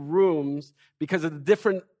into rooms because of the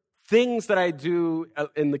different things that I do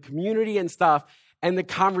in the community and stuff, and the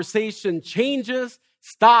conversation changes,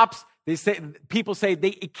 stops. People say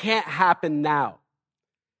it can't happen now.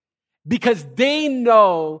 Because they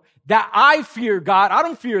know that I fear God. I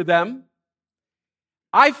don't fear them.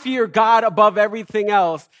 I fear God above everything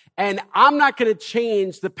else. And I'm not going to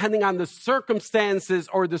change depending on the circumstances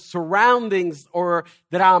or the surroundings or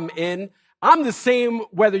that I'm in. I'm the same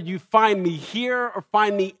whether you find me here or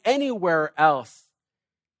find me anywhere else.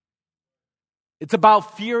 It's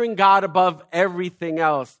about fearing God above everything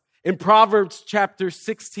else. In Proverbs chapter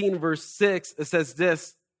 16, verse 6, it says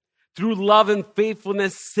this. Through love and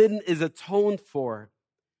faithfulness, sin is atoned for.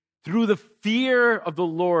 Through the fear of the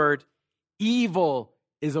Lord, evil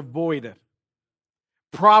is avoided.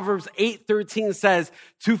 Proverbs 8:13 says,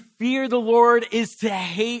 to fear the Lord is to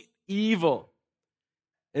hate evil.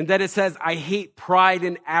 And then it says, I hate pride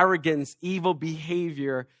and arrogance, evil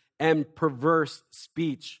behavior, and perverse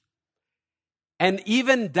speech. And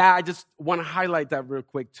even that, I just want to highlight that real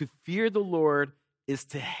quick. To fear the Lord is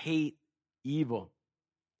to hate evil.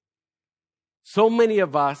 So many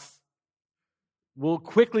of us will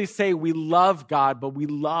quickly say we love God, but we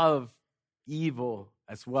love evil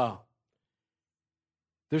as well.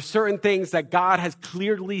 There's certain things that God has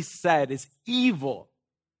clearly said is evil,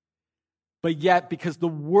 but yet because the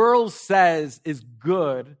world says is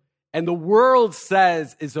good and the world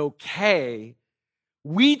says is okay,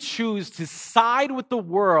 we choose to side with the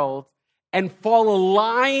world and fall in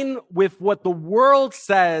line with what the world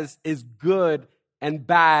says is good and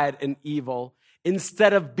bad and evil,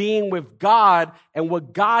 instead of being with God and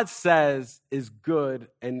what God says is good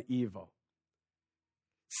and evil.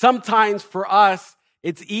 Sometimes for us,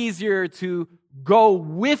 it's easier to go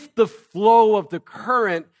with the flow of the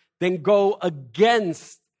current than go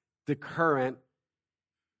against the current,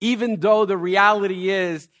 even though the reality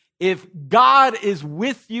is, if God is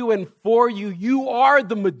with you and for you, you are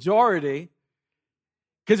the majority,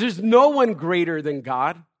 because there's no one greater than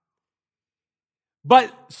God.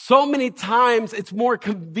 But so many times it's more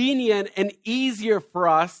convenient and easier for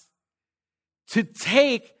us to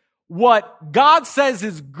take what God says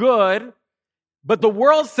is good, but the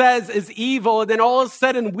world says is evil, and then all of a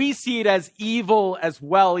sudden we see it as evil as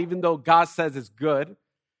well, even though God says it's good.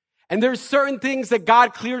 And there's certain things that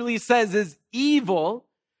God clearly says is evil,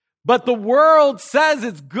 but the world says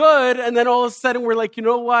it's good, and then all of a sudden we're like, you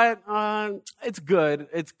know what? It's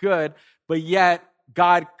good. But yet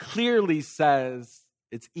God clearly says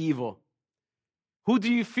it's evil. Who do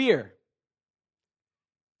you fear?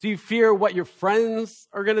 Do you fear what your friends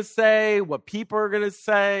are going to say, what people are going to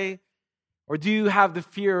say? Or do you have the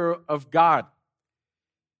fear of God?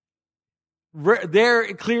 there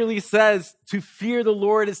it clearly says to fear the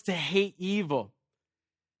Lord is to hate evil.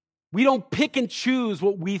 We don't pick and choose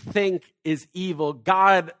what we think is evil.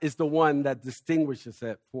 God is the one that distinguishes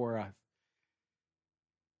it for us.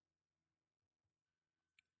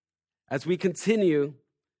 As we continue,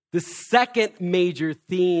 the second major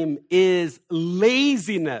theme is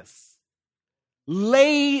laziness.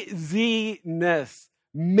 Laziness.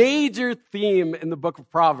 Major theme in the book of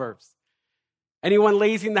Proverbs. Anyone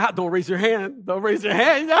lazy in the house? Don't raise your hand. Don't raise your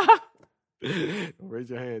hand. Don't raise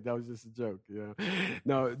your hand. That was just a joke.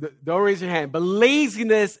 No, don't raise your hand. But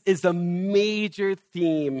laziness is a major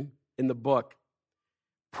theme in the book.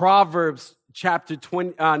 Proverbs chapter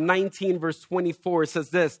 19, verse 24 says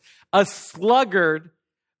this: a sluggard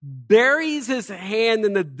buries his hand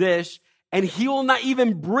in the dish, and he will not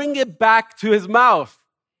even bring it back to his mouth.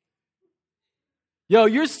 Yo,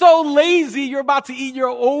 you're so lazy, you're about to eat your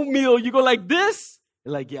oatmeal. You go like this.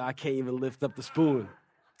 You're like, yeah, I can't even lift up the spoon.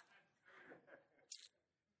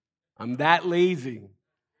 I'm that lazy.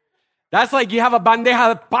 That's like you have a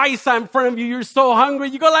bandeja paisa in front of you. You're so hungry.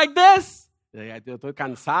 You go like this. Yeah, yo estoy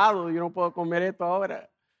cansado. Yo no puedo comer esto ahora.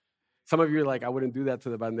 Some of you are like, I wouldn't do that to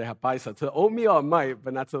the bandeja paisa. To the oatmeal, I might,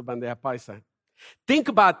 but not to the bandeja paisa. Think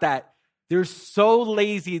about that. They're so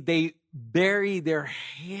lazy, they bury their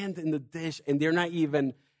hand in the dish, and they're not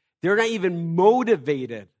even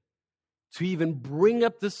motivated to even bring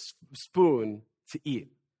up the spoon to eat.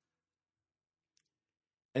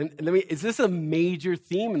 And is this a major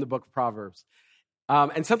theme in the book of Proverbs?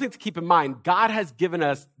 And something to keep in mind, God has given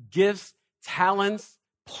us gifts, talents,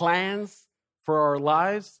 plans for our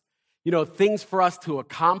lives, things for us to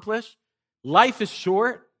accomplish. Life is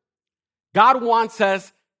short. God wants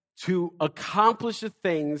us to accomplish the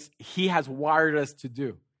things he has wired us to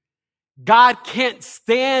do. God can't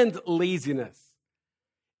stand laziness.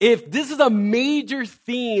 If this is a major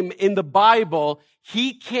theme in the Bible,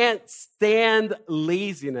 he can't stand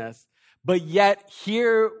laziness. But yet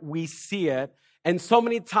here we see it. And so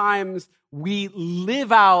many times we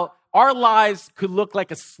live out, our lives could look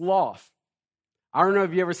like a sloth. I don't know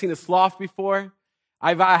if you've ever seen a sloth before.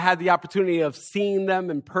 I had the opportunity of seeing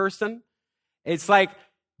them in person. It's like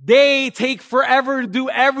they take forever to do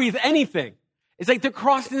anything. It's like they're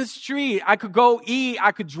crossing the street. I could go eat.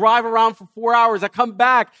 I could drive around for 4 hours. I come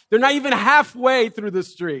back. They're not even halfway through the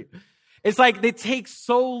street. It's like they take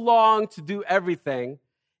so long to do everything.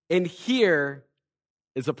 And here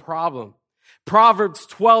is a problem. Proverbs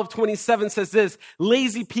 12:27 says this: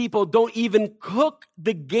 lazy people don't even cook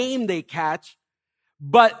the game they catch,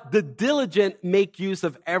 but the diligent make use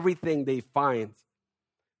of everything they find.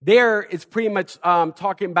 There, it's pretty much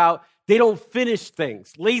talking about they don't finish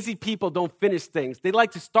things. Lazy people don't finish things. They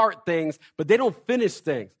like to start things, but they don't finish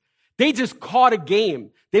things. They just caught a game.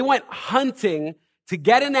 They went hunting to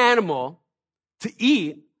get an animal to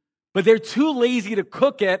eat, but they're too lazy to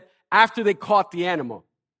cook it after they caught the animal.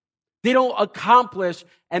 They don't accomplish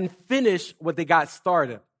and finish what they got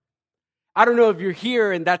started. I don't know if you're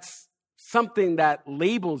here and that's something that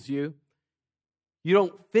labels you. You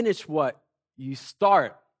don't finish what you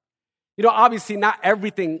start. Obviously not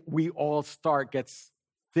everything we all start gets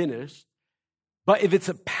finished, but if it's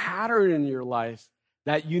a pattern in your life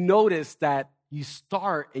that you notice that you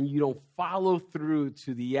start and you don't follow through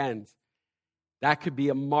to the end, that could be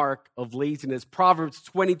a mark of laziness. Proverbs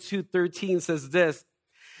 22:13 says this: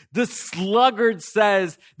 the sluggard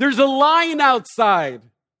says, there's a lion outside.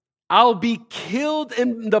 I'll be killed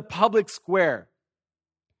in the public square.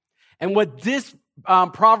 And what this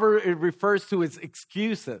proverb refers to is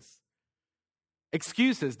excuses.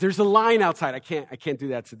 Excuses. There's a lion outside. I can't do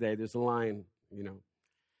that today. There's a lion,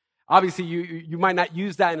 Obviously, you might not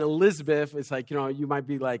use that in Elizabeth. It's like, you might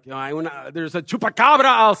be like, there's a chupacabra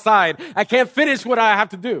outside. I can't finish what I have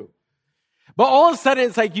to do. But all of a sudden,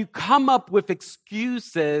 it's like you come up with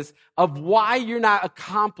excuses of why you're not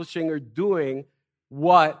accomplishing or doing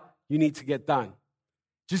what you need to get done.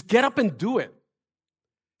 Just get up and do it.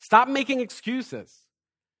 Stop making excuses.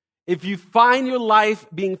 If you find your life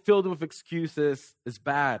being filled with excuses, it's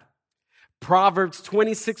bad. Proverbs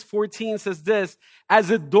 26:14 says this: as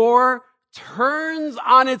a door turns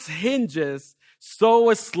on its hinges, so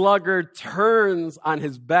a sluggard turns on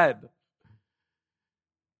his bed.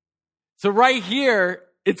 So right here,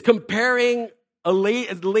 it's comparing a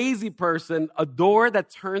lazy person, a door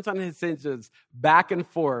that turns on his hinges back and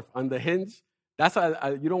forth on the hinge. That's how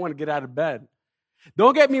you don't want to get out of bed.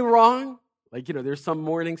 Don't get me wrong. There's some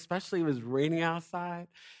mornings, especially if it's raining outside,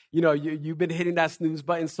 you've been hitting that snooze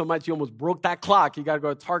button so much you almost broke that clock. You got to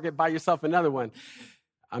go to Target, buy yourself another one.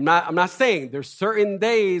 I'm not saying there's certain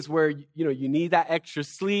days where, you need that extra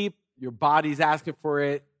sleep. Your body's asking for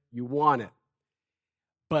it. You want it.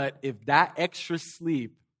 But if that extra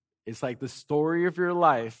sleep is like the story of your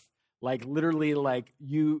life, like literally like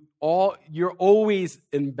you're always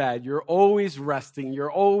in bed, you're always resting,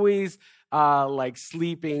 you're always like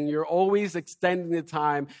sleeping, you're always extending the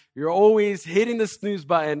time, you're always hitting the snooze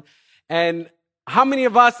button. And how many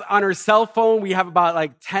of us on our cell phone, we have about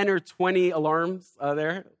like 10 or 20 alarms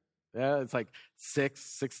there? Yeah, it's like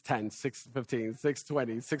 6, 6:10, 6:15,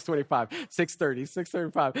 6:20, 6:25, 6:30,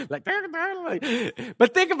 6:35. Like,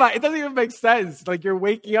 but think about it. It doesn't even make sense. Like you're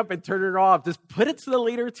waking up and turning it off. Just put it to the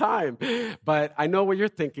later time. But I know what you're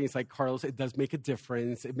thinking. It's like, Carlos, it does make a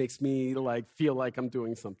difference. It makes me like feel like I'm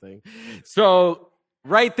doing something. So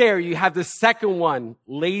right there, you have the second one,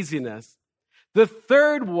 laziness. The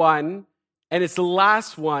third one, and it's the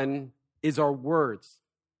last one, is our words.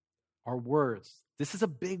 Our words. This is a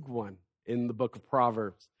big one in the book of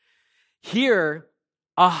Proverbs. Here,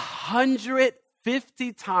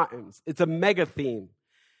 150 times, it's a mega theme.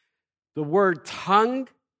 The word tongue,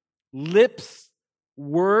 lips,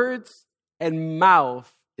 words, and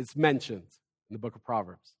mouth is mentioned in the book of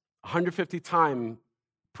Proverbs. 150 times,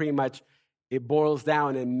 pretty much, it boils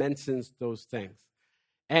down and mentions those things.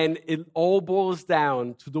 And it all boils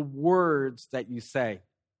down to the words that you say.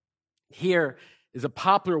 Here is a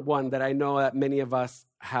popular one that I know that many of us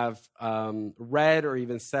have read or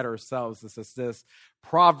even said ourselves. This is this,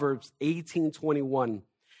 Proverbs 18:21.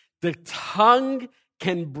 The tongue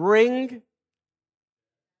can bring,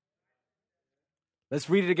 let's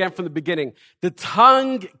read it again from the beginning. The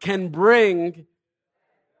tongue can bring,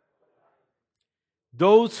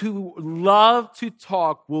 those who love to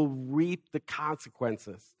talk will reap the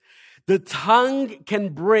consequences. The tongue can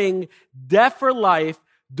bring death for life.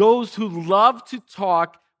 Those who love to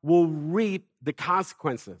talk will reap the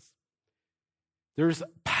consequences. There's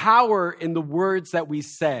power in the words that we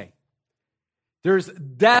say. There's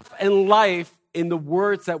death and life in the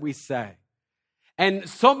words that we say. And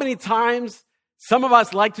so many times, some of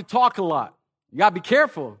us like to talk a lot. You got to be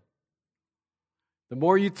careful. The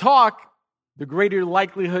more you talk, the greater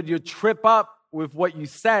likelihood you'll trip up with what you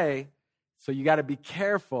say. So you got to be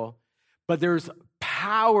careful. But there's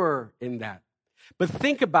power in that. But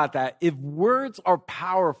think about that. If words are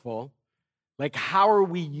powerful, like how are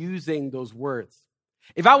we using those words?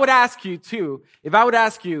 If I would ask you,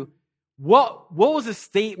 what was a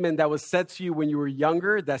statement that was said to you when you were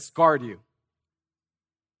younger that scarred you?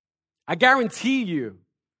 I guarantee you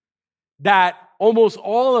that almost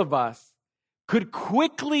all of us could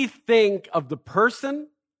quickly think of the person,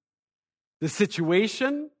 the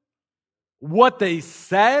situation, what they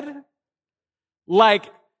said,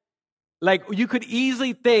 like you could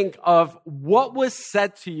easily think of what was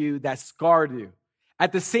said to you that scarred you.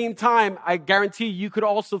 At the same time, I guarantee you could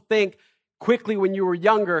also think quickly when you were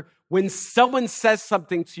younger, when someone says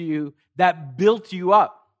something to you that built you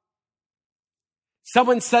up.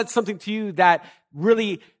 Someone said something to you that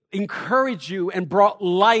really encouraged you and brought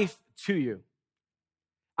life to you.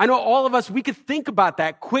 I know all of us, we could think about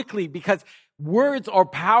that quickly because words are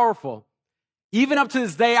powerful. Even up to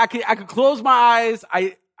this day, I could close my eyes.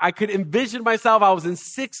 I could envision myself. I was in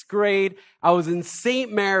 6th grade. I was in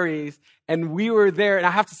St. Mary's, and we were there. And I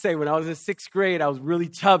have to say, when I was in 6th grade, I was really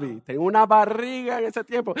chubby. Tengo una barriga en ese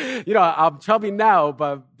tiempo. You know, I'm chubby now,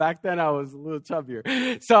 but back then I was a little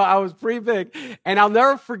chubbier. So I was pretty big. And I'll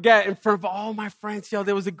never forget, in front of all my friends,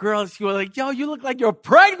 there was a girl. She was like, you look like you're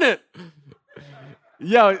pregnant.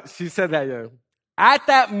 She said that, At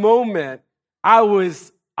that moment, I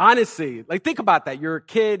was, honestly, think about that. You're a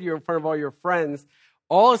kid. You're in front of all your friends.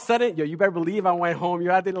 All of a sudden, you better believe I went home.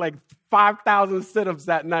 I did 5,000 sit-ups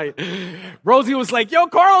that night. Rosie was like,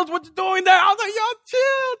 Carlos, what you doing there? I was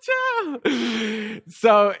like, chill.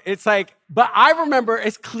 So it's but I remember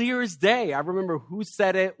as clear as day. I remember who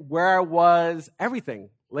said it, where I was, everything.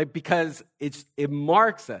 Because it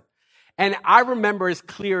marks it. And I remember as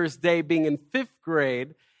clear as day being in 5th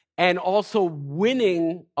grade and also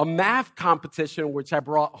winning a math competition, which I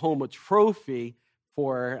brought home a trophy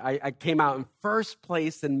for. I came out in 1st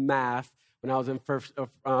place in math when I was in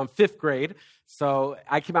 5th grade. So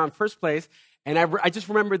I came out in 1st place. And I just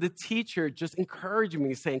remember the teacher just encouraging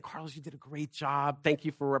me, saying, Carlos, you did a great job. Thank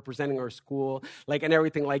you for representing our school, and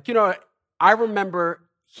everything. I remember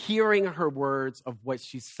hearing her words of what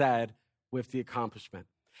she said with the accomplishment.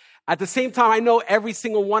 At the same time, I know every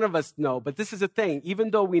single one of us know, but this is the thing.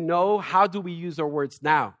 Even though we know, how do we use our words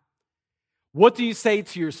now? What do you say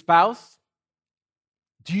to your spouse?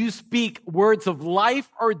 Do you speak words of life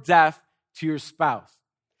or death to your spouse?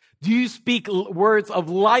 Do you speak words of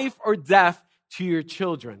life or death to your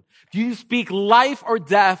children? Do you speak life or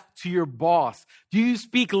death to your boss? Do you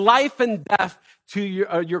speak life and death to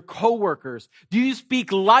your coworkers? Do you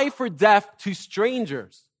speak life or death to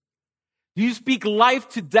strangers? Do you speak life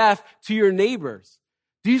to death to your neighbors?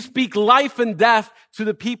 Do you speak life and death to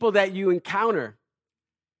the people that you encounter?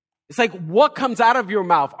 It's like, what comes out of your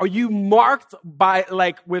mouth? Are you marked by,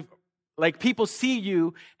 like people see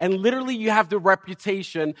you and literally you have the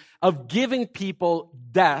reputation of giving people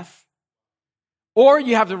death, or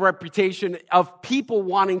you have the reputation of people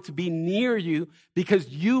wanting to be near you because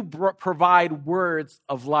you provide words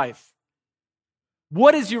of life?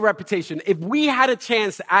 What is your reputation? If we had a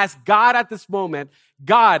chance to ask God at this moment,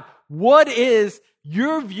 God, what is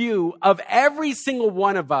your view of every single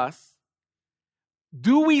one of us?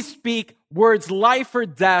 Do we speak words life or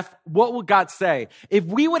death? What will God say? If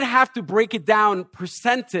we would have to break it down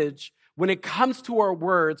percentage when it comes to our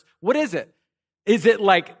words, what is it? Is it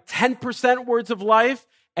like 10% words of life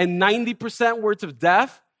and 90% words of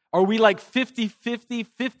death? Are we like 50-50,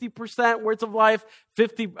 50% words of life,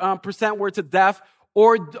 50% words of death?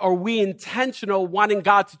 Or are we intentional, wanting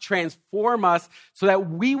God to transform us so that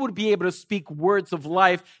we would be able to speak words of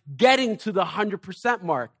life, getting to the 100%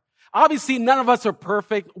 mark? Obviously, none of us are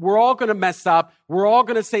perfect. We're all going to mess up. We're all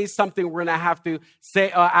going to say something we're going to have to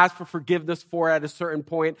say, ask for forgiveness for at a certain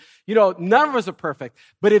point. None of us are perfect.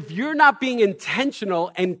 But if you're not being intentional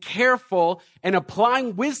and careful and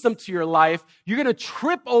applying wisdom to your life, you're going to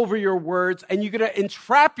trip over your words and you're going to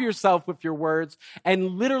entrap yourself with your words.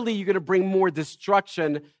 And literally, you're going to bring more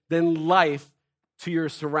destruction than life to your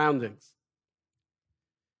surroundings.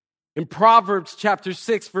 In Proverbs chapter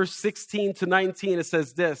 6, verse 16 to 19, it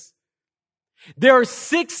says this: there are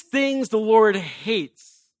 6 things the Lord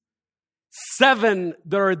hates, 7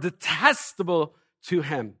 that are detestable to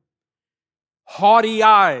him: haughty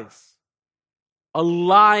eyes, a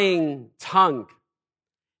lying tongue,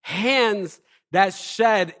 hands that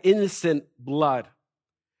shed innocent blood,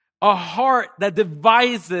 a heart that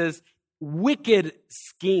devises wicked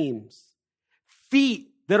schemes,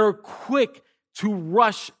 feet that are quick to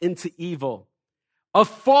rush into evil, a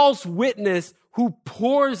false witness who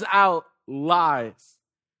pours out lies,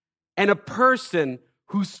 and a person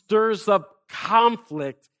who stirs up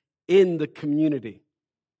conflict in the community.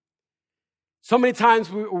 So many times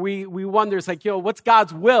we wonder, it's like, what's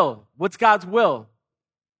God's will? What's God's will?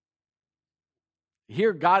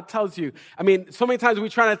 Here, God tells you. So many times we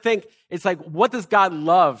try to think, it's like, what does God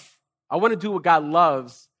love? I want to do what God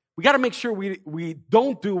loves. We got to make sure we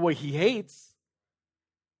don't do what he hates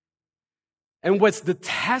and what's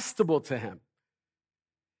detestable to him.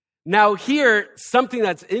 Now here, something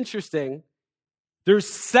that's interesting, there's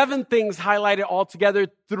 7 things highlighted altogether.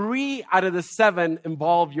 3 out of the 7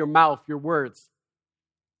 involve your mouth, your words.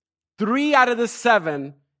 3 out of the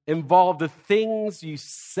 7 involve the things you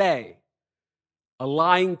say: a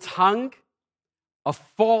lying tongue, a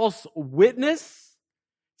false witness,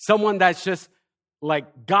 someone that's just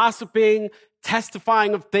like gossiping,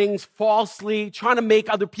 testifying of things falsely, trying to make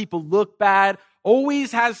other people look bad,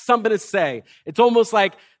 always has something to say. It's almost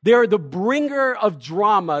like they're the bringer of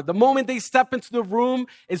drama. The moment they step into the room,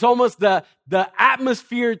 it's almost the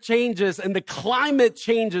atmosphere changes and the climate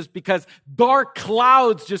changes because dark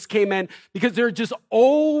clouds just came in, because they're just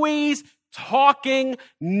always talking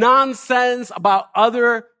nonsense about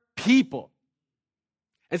other people.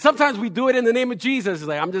 And sometimes we do it in the name of Jesus. It's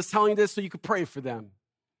like, I'm just telling you this so you could pray for them.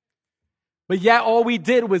 But yet all we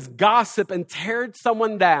did was gossip and tear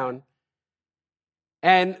someone down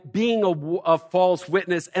and being a false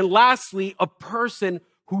witness. And lastly, a person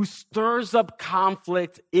who stirs up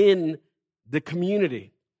conflict in the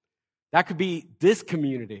community. That could be this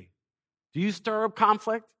community. Do you stir up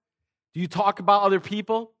conflict? Do you talk about other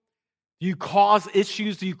people? Do you cause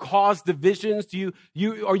issues? Do you cause divisions?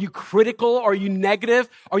 Are you critical? Are you negative?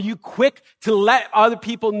 Are you quick to let other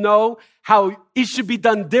people know how it should be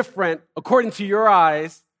done different according to your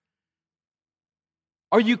eyes?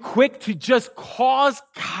 Are you quick to just cause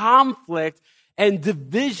conflict and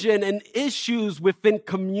division and issues within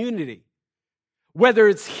community? Whether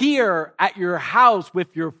it's here at your house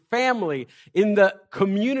with your family, in the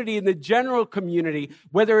community, in the general community,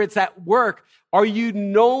 whether it's at work, are you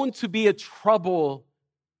known to be a troublemaker?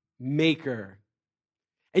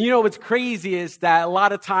 And what's crazy is that a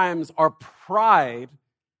lot of times our pride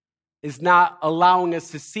is not allowing us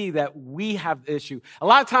to see that we have the issue. A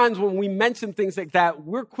lot of times when we mention things like that,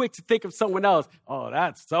 we're quick to think of someone else. Oh,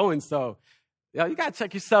 that's so-and-so. You got to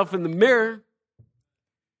check yourself in the mirror.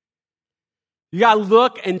 You got to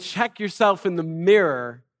look and check yourself in the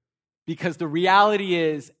mirror, because the reality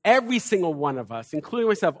is every single one of us, including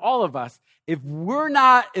myself, all of us, if we're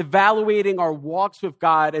not evaluating our walks with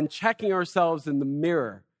God and checking ourselves in the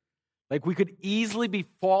mirror, like we could easily be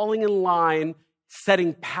falling in line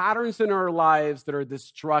setting patterns in our lives that are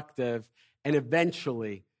destructive, and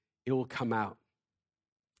eventually it will come out.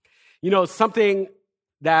 You know, something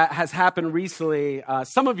that has happened recently,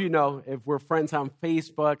 some of you know, if we're friends on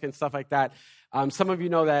Facebook and stuff like that, some of you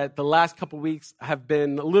know that the last couple of weeks have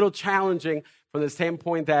been a little challenging from the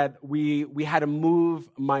standpoint that we had to move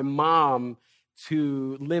my mom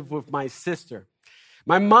to live with my sister.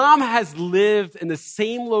 My mom has lived in the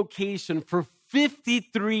same location for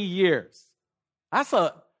 53 years. That's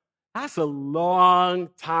a long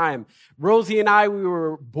time. Rosie and I, we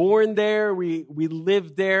were born there. We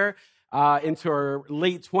lived there into our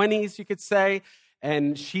late 20s, you could say.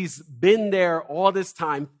 And she's been there all this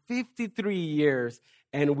time, 53 years.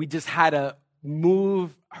 And we just had to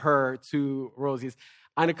move her to Rosie's.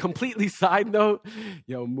 On a completely side note,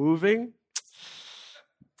 moving.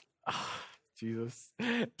 Oh, Jesus,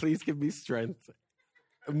 please give me strength.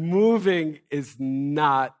 Moving is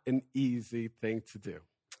not an easy thing to do.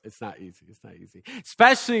 It's not easy. It's not easy,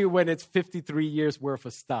 especially when it's 53 years worth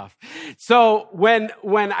of stuff. So when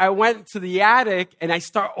I went to the attic and I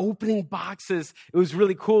start opening boxes, it was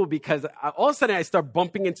really cool because all of a sudden I start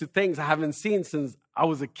bumping into things I haven't seen since I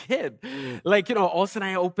was a kid. Like, all of a sudden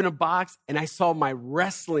I open a box and I saw my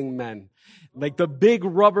wrestling men. Like the big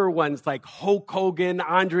rubber ones, like Hulk Hogan,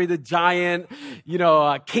 Andre the Giant,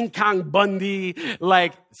 King Kong Bundy.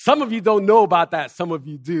 Like, some of you don't know about that. Some of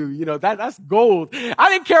you do. That's gold. I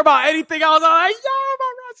didn't care about anything else. I was like, yeah, I'm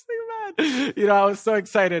a wrestling man. I was so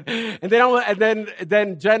excited. And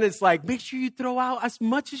then Jen is like, make sure you throw out as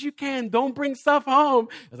much as you can. Don't bring stuff home.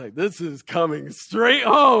 I was like, this is coming straight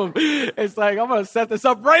home. It's like, I'm going to set this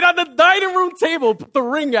up right on the dining room table. Put the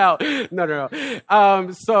ring out. No.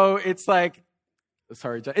 So it's like,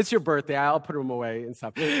 sorry, John. It's your birthday. I'll put them away and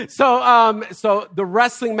stuff. So the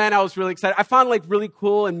wrestling man, I was really excited. I found really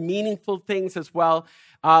cool and meaningful things as well.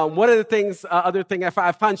 One of the things, other thing, I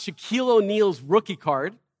found Shaquille O'Neal's rookie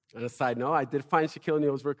card. On a side note, I did find Shaquille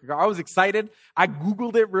O'Neal's rookie card. I was excited. I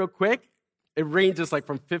Googled it real quick. It ranges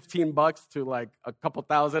from $15 to a couple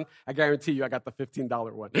thousand. I guarantee you I got the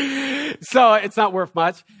 $15 one. So it's not worth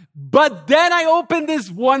much. But then I opened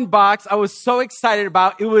this one box I was so excited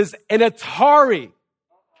about. It was an Atari.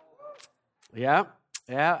 Yeah.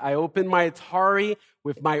 I opened my Atari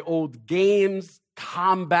with my old games,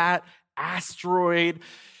 Combat, Asteroid.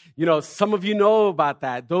 Some of you know about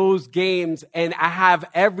that, those games, and I have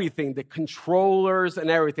everything, the controllers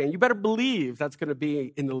and everything. You better believe that's going to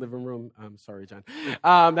be in the living room. I'm sorry, John.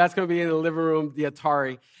 That's going to be in the living room, the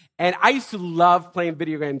Atari. And I used to love playing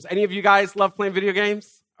video games. Any of you guys love playing video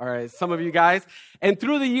games? All right, some of you guys. And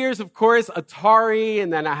through the years, of course, Atari,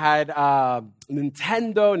 and then I had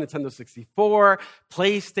Nintendo 64,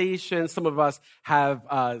 PlayStation. Some of us have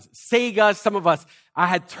Sega. Some of us, I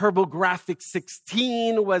had TurboGrafx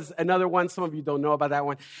 16 was another one. Some of you don't know about that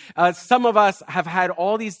one. Some of us have had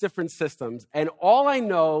all these different systems. And all I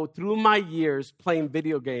know through my years playing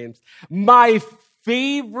video games, my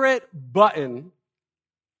favorite button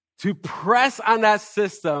to press on that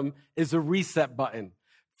system is a reset button.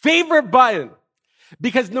 Favorite button.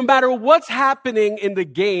 Because no matter what's happening in the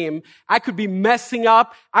game, I could be messing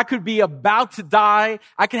up. I could be about to die.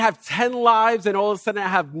 I could have 10 lives and all of a sudden I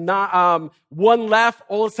have one left.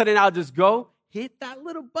 All of a sudden I'll just go, hit that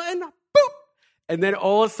little button, boop. And then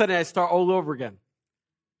all of a sudden I start all over again.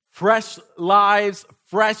 Fresh lives,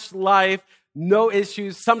 fresh life, no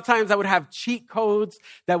issues. Sometimes I would have cheat codes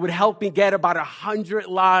that would help me get about 100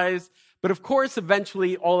 lives. But of course,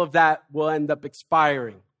 eventually all of that will end up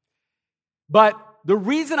expiring. But the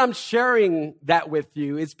reason I'm sharing that with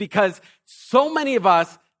you is because so many of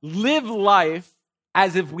us live life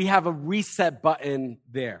as if we have a reset button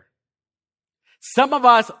there. Some of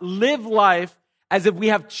us live life as if we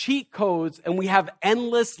have cheat codes and we have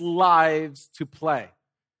endless lives to play.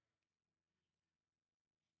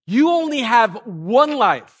 You only have one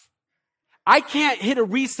life. I can't hit a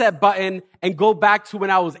reset button and go back to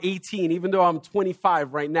when I was 18, even though I'm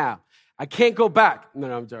 25 right now. I can't go back.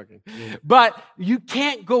 No, I'm joking. But you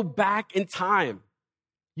can't go back in time.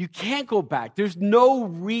 You can't go back. There's no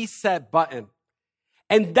reset button.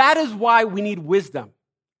 And that is why we need wisdom.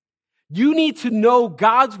 You need to know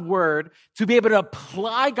God's word to be able to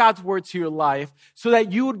apply God's word to your life so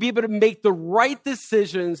that you would be able to make the right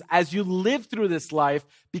decisions as you live through this life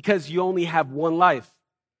because you only have one life.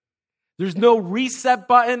 There's no reset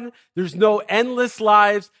button. There's no endless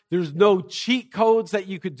lives. There's no cheat codes that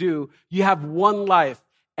you could do. You have one life.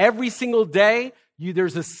 Every single day,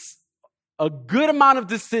 there's a good amount of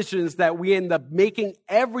decisions that we end up making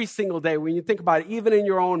every single day. When you think about it, even in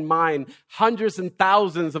your own mind, hundreds and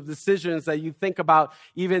thousands of decisions that you think about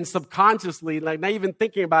even subconsciously, like not even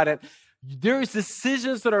thinking about it. There's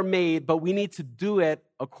decisions that are made, but we need to do it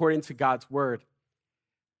according to God's word.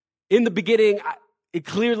 In the beginning, it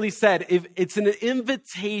clearly said if it's an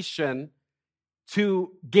invitation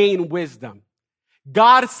to gain wisdom.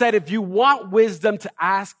 God said if you want wisdom, to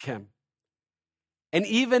ask him. And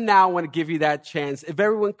even now, I want to give you that chance. If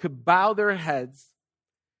everyone could bow their heads,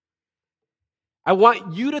 I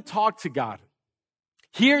want you to talk to God.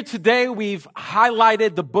 Here today, we've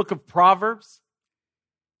highlighted the book of Proverbs,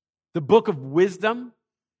 the book of wisdom,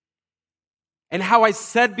 and how I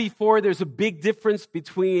said before, there's a big difference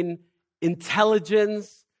between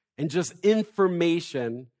intelligence and just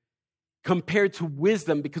information compared to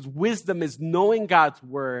wisdom, because wisdom is knowing God's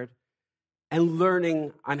word and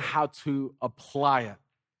learning on how to apply it.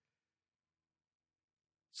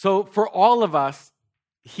 So for all of us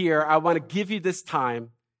here, I want to give you this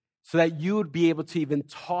time so that you would be able to even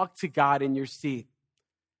talk to God in your seat.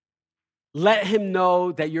 Let him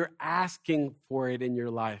know that you're asking for it in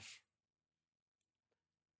your life.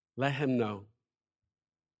 Let him know.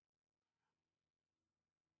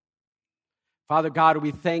 Father God,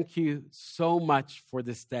 we thank you so much for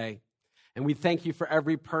this day. And we thank you for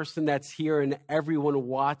every person that's here and everyone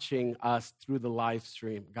watching us through the live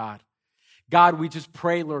stream, God. God, we just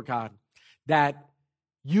pray, Lord God, that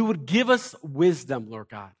you would give us wisdom, Lord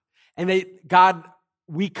God. And that, God,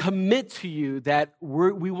 we commit to you that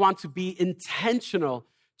we want to be intentional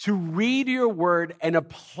to read your word and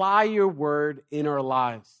apply your word in our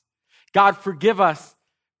lives. God, forgive us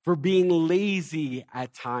for being lazy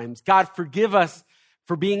at times. God, forgive us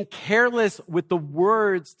for being careless with the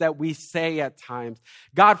words that we say at times.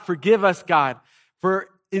 God, forgive us, God, for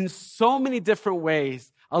in so many different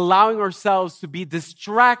ways allowing ourselves to be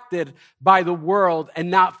distracted by the world and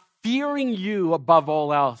not fearing you above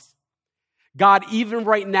all else. God, even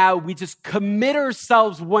right now, we just commit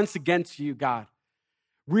ourselves once again to you, God,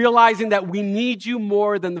 realizing that we need you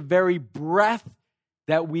more than the very breath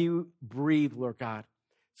that we breathe, Lord God.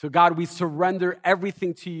 So God, we surrender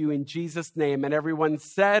everything to you in Jesus' name. And everyone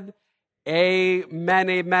said, amen,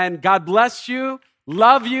 amen. God bless you.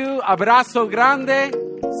 Love you. Abrazo grande.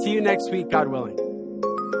 See you next week, God willing.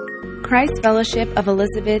 Christ Fellowship of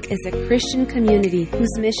Elizabeth is a Christian community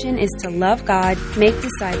whose mission is to love God, make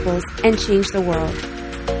disciples, and change the world.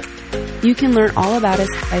 You can learn all about us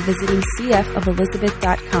by visiting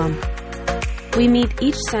cfofelizabeth.com. We meet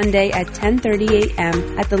each Sunday at 10:30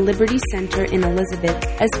 a.m. at the Liberty Center in Elizabeth,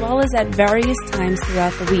 as well as at various times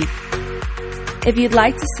throughout the week. If you'd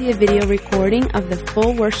like to see a video recording of the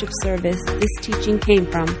full worship service this teaching came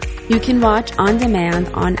from, you can watch on demand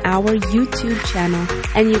on our YouTube channel,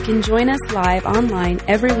 and you can join us live online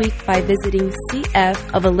every week by visiting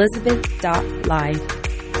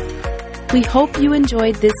cfofelizabeth.live. We hope you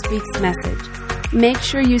enjoyed this week's message. Make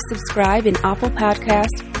sure you subscribe in Apple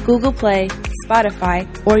Podcasts, Google Play, Spotify,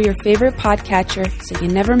 or your favorite podcatcher so you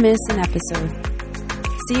never miss an episode.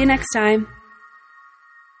 See you next time.